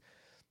ISOs,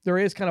 there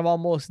is kind of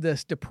almost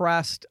this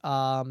depressed,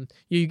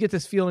 you get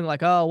this feeling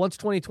like, oh, once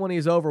 2020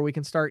 is over, we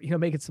can start,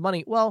 making some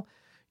money. Well,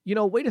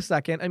 wait a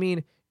second. I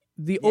mean,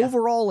 the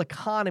overall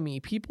economy,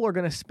 people are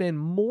going to spend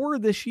more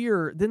this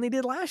year than they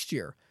did last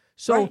year.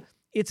 So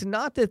it's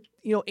not that,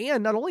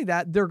 and not only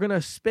that, they're going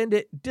to spend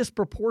it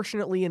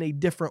disproportionately in a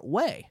different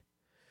way.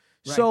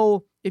 Right.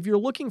 So if you're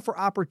looking for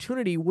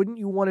opportunity, wouldn't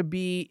you want to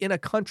be in a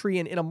country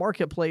and in a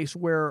marketplace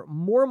where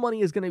more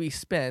money is going to be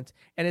spent,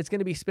 and it's going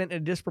to be spent in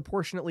a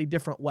disproportionately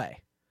different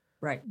way?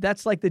 Right.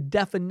 That's like the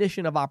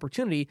definition of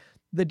opportunity.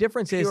 The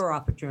difference is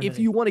if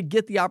you want to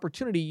get the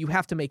opportunity, you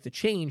have to make the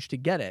change to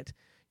get it.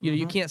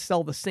 You can't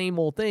sell the same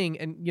old thing.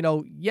 And,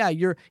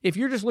 if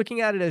you're just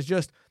looking at it as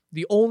just,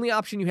 the only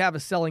option you have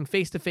is selling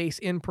face-to-face,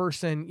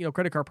 in-person,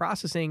 credit card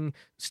processing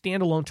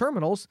standalone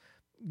terminals,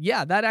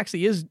 yeah, that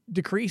actually is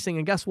decreasing.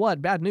 And guess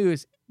what? Bad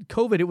news.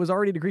 COVID, it was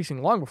already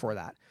decreasing long before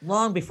that.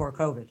 Long before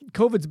COVID.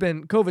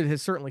 COVID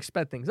has certainly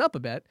sped things up a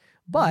bit,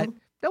 but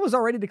that was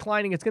already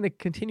declining. It's going to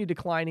continue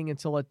declining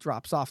until it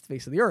drops off the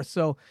face of the earth.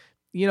 So,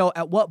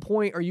 at what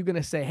point are you going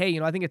to say, hey,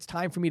 I think it's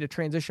time for me to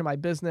transition my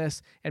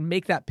business and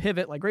make that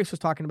pivot, like Grace was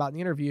talking about in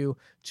the interview,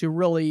 to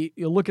really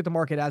look at the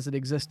market as it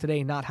exists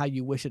today, not how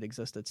you wish it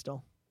existed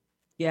still.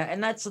 Yeah,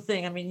 and that's the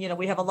thing. I mean,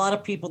 we have a lot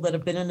of people that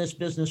have been in this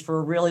business for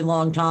a really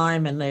long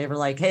time, and they were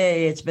like,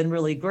 hey, it's been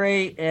really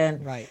great.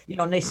 And, right.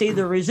 And they see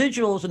the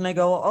residuals and they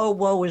go, oh,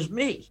 woe is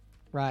me.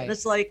 Right. And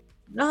it's like,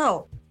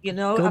 no,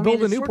 Go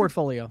build a new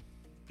portfolio.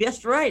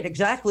 Yes, right.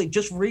 Exactly.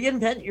 Just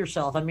reinvent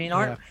yourself. I mean,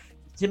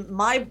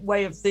 my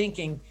way of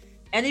thinking,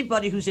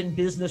 anybody who's in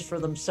business for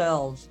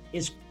themselves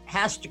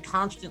has to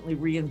constantly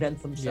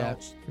reinvent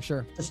themselves. Yeah, for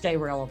sure. To stay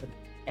relevant.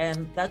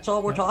 And that's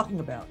all we're talking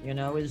about,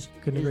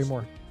 Couldn't agree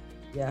more.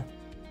 Yeah.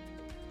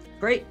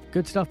 Great.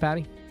 Good stuff,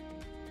 Patty.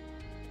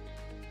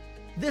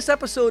 This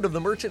episode of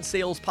the Merchant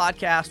Sales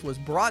Podcast was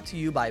brought to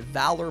you by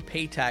Valor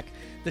Paytech,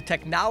 the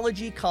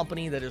technology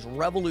company that is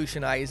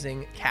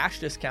revolutionizing cash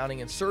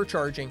discounting and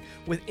surcharging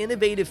with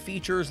innovative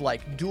features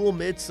like dual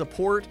mid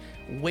support,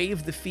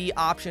 waive the fee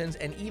options,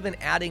 and even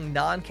adding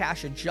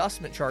non-cash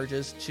adjustment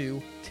charges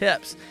to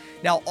tips.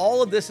 Now,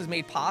 all of this is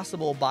made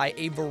possible by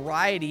a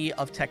variety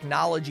of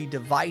technology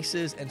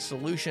devices and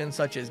solutions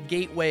such as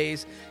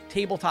gateways,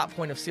 tabletop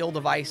point of sale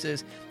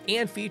devices,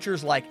 and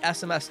features like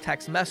SMS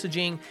text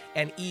messaging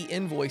and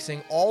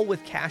e-invoicing, all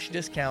with cash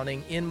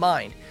discounting in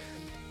mind.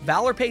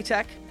 Valor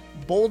Paytech,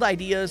 bold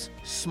ideas,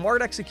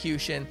 smart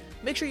execution.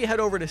 Make sure you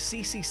head over to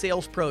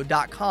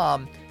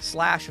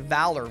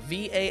ccsalespro.com/Valor,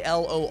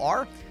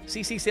 VALOR,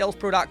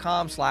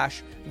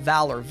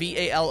 ccsalespro.com/Valor,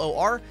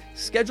 VALOR.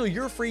 Schedule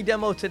your free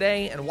demo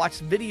today and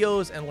watch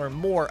videos and learn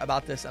more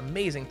about this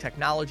amazing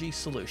technology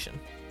solution.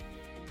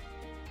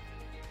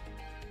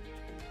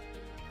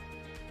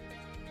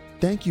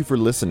 Thank you for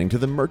listening to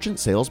the Merchant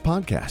Sales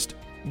Podcast.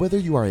 Whether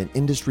you are an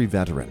industry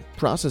veteran,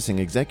 processing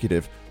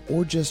executive,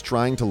 or just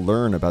trying to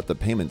learn about the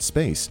payment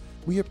space,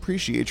 we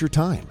appreciate your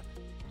time.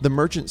 The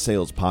Merchant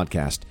Sales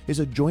Podcast is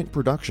a joint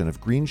production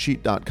of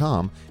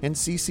Greensheet.com and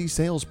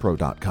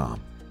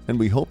ccsalespro.com, and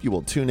we hope you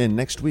will tune in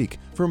next week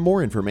for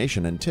more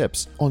information and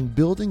tips on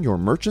building your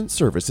merchant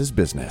services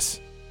business.